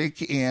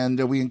music, and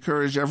we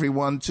encourage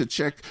everyone to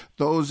check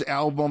those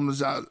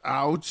albums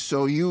out.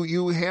 So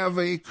you have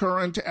a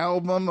current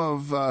album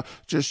of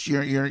just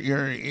your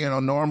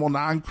normal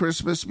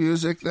non-Christmas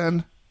music,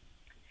 then?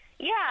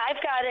 Yeah,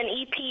 I've got an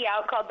EP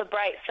out called The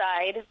Bright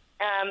Side,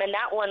 and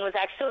that one was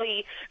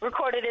actually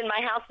recorded in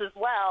my house as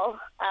well.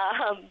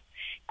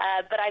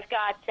 But I've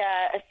got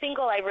a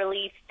single I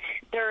released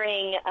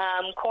during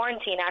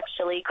quarantine,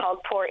 actually,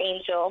 called Poor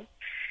Angel.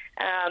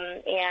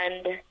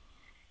 And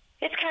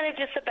it's kind of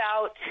just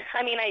about,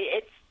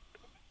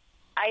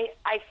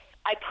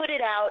 I put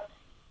it out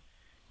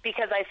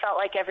because I felt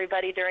like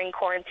everybody during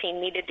quarantine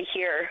needed to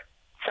hear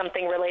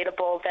something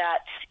relatable that,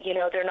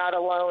 they're not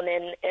alone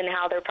in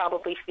how they're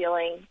probably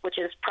feeling, which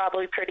is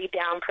probably pretty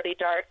down, pretty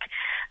dark.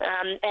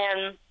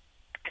 And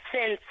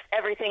since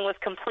everything was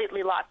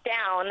completely locked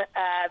down,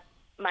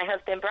 my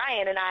husband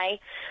Brian and I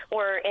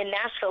were in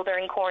Nashville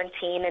during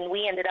quarantine, and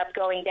we ended up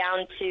going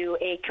down to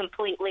a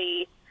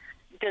completely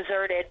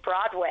deserted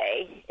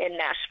Broadway in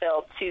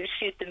Nashville to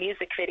shoot the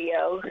music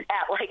video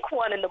at like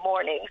 1 a.m.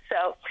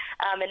 So,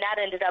 and that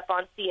ended up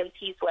on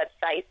CMT's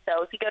website.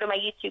 So if you go to my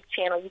YouTube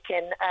channel, you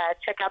can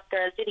check out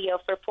the video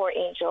for Poor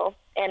Angel,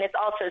 and it's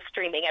also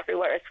streaming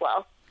everywhere as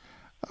well.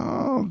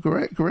 Oh,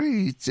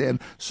 great. And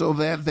so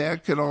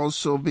that could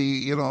also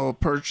be,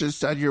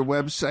 purchased at your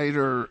website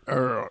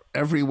or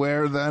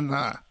everywhere then,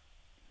 huh?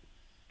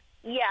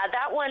 Yeah,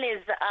 that one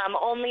is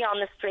only on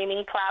the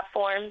streaming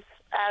platforms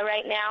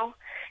right now.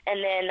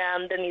 And then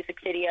the music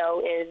video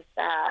is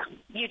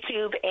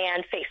YouTube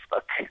and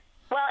Facebook.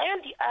 Well,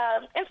 and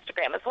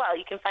Instagram as well.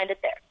 You can find it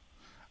there.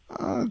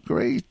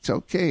 Great.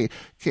 Okay,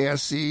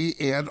 Cassie.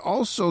 And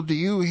also, do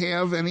you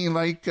have any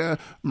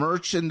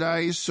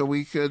merchandise so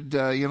we could,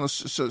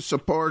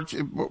 support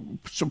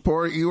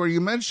you? Or you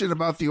mentioned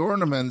about the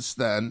ornaments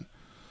then.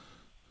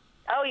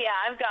 Oh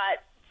yeah, I've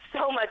got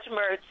so much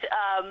merch.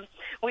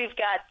 We've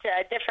got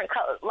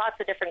lots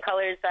of different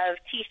colors of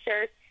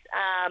T-shirts.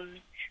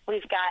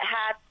 We've got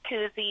hats,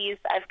 koozies.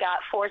 I've got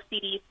 4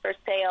 CDs for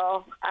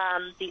sale.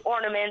 The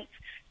ornaments,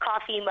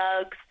 coffee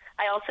mugs.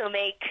 I also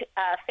make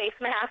face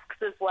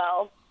masks as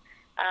well.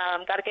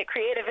 Got to get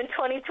creative in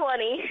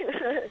 2020.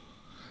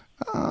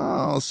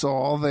 Oh, so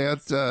all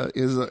that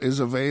is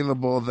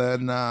available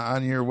then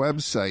on your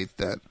website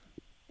then?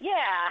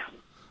 Yeah.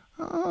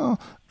 Oh,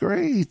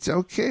 great.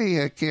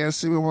 Okay,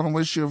 Cassie, we want to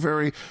wish you a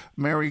very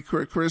Merry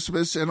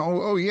Christmas. And,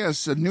 oh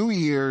yes, New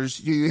Year's.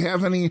 Do you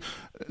have any,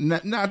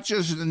 not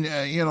just,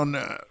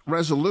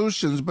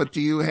 resolutions, but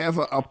do you have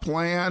a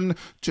plan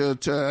to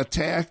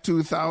attack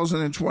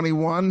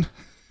 2021?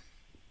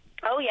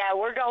 Oh, yeah,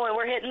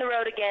 we're hitting the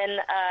road again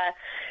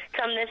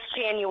come this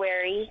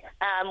January.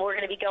 We're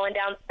going to be going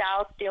down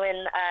south,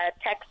 doing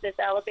Texas,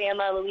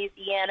 Alabama,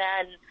 Louisiana,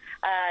 and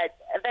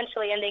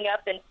eventually ending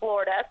up in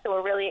Florida, so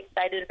we're really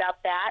excited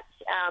about that.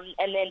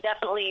 And then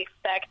definitely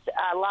expect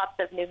lots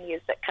of new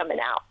music coming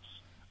out.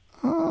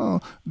 Oh,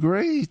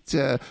 great.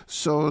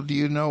 So do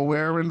you know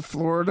where in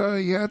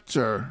Florida yet,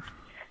 or?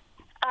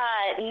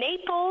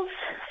 Naples,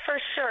 for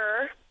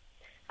sure.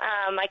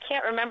 I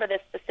can't remember the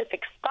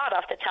specific spot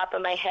off the top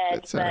of my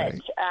head, That's all right.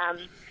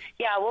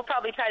 Yeah, we'll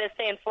probably try to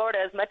stay in Florida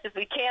as much as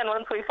we can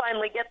once we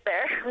finally get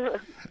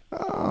there.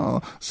 Oh,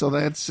 so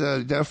that's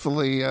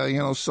definitely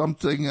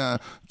something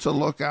to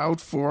look out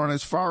for. And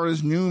as far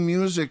as new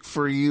music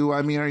for you,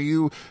 I mean, are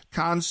you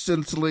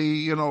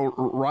constantly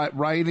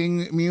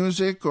writing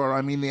music, or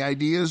I mean, the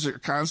ideas are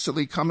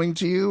constantly coming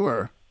to you,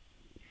 or?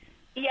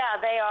 Yeah,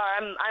 they are.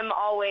 I'm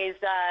always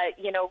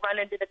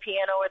running to the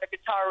piano or the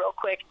guitar real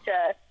quick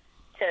to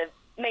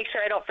make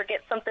sure I don't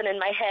forget something in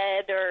my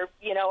head, or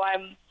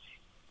I'm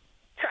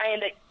trying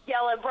to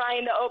yell at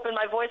Brian to open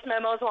my voice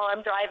memos while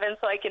I'm driving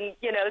so I can,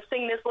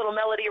 sing this little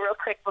melody real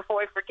quick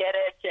before I forget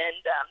it.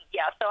 And,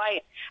 so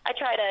I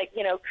try to,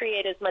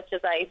 create as much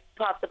as I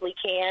possibly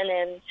can.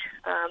 And,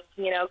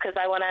 because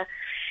I want to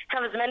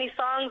have as many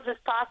songs as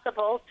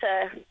possible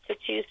to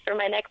choose for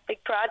my next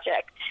big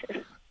project.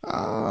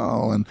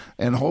 Oh,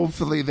 and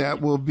hopefully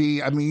that will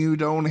be, I mean, you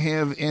don't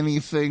have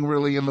anything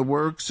really in the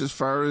works as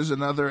far as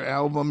another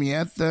album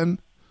yet then?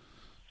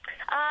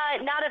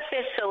 Not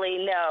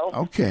officially, no.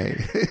 Okay.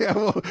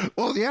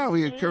 well, yeah,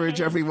 we encourage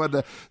everyone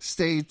to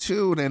stay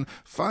tuned. And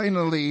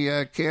finally,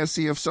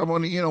 Casi, if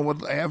someone,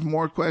 would have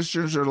more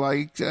questions or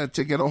like to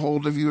get a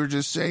hold of you or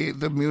just say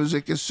the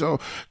music is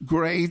so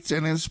great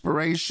and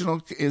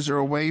inspirational, is there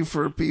a way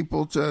for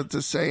people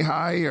to say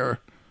hi or?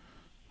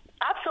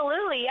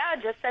 Absolutely, yeah.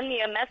 Just send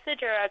me a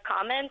message or a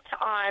comment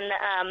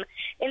on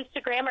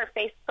Instagram or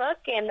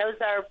Facebook, and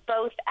those are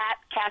both at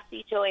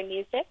Casi Joy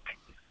Music.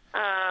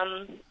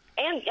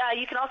 And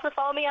you can also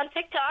follow me on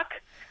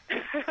TikTok,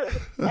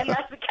 and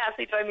that's the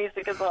Casi Joy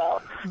Music as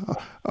well.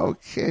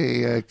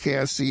 Okay,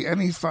 Casi,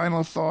 any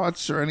final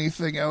thoughts or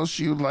anything else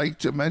you'd like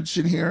to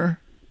mention here?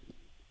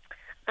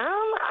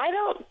 I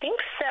don't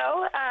think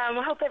so.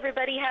 I hope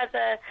everybody has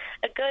a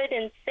good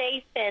and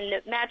safe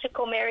and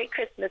magical Merry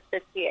Christmas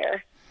this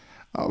year.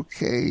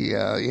 Okay,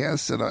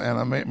 yes, and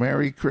a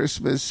Merry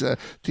Christmas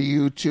to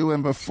you too.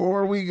 And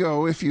before we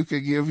go, if you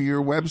could give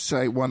your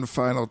website one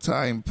final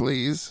time,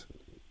 please.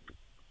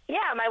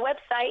 Yeah, my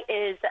website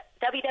is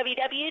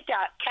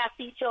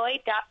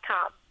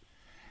www.casijoy.com.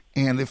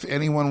 And if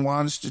anyone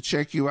wants to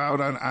check you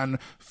out on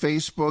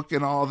Facebook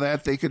and all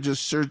that, they could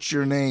just search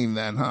your name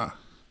then, huh?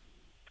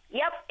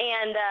 Yep,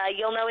 and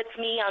you'll know it's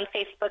me on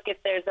Facebook if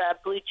there's a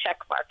blue check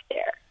mark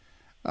there.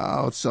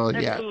 Oh, so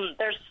there's yeah.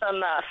 There's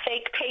some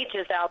fake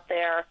pages out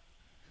there,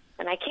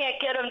 and I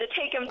can't get them to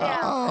take them down.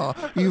 Oh,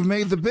 you've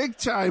made the big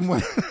time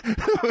when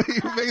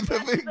you've made the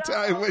big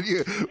time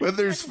when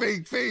there's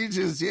fake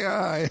pages.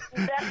 Yeah,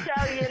 that's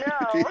how you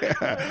know.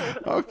 Yeah.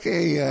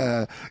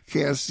 Okay,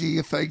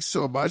 Casi, thanks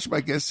so much.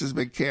 My guest has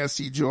been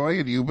Casi Joy,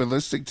 and you've been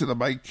listening to the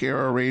Mike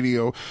Cara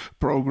radio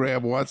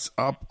program, What's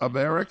Up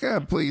America.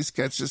 And please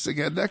catch us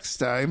again next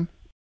time.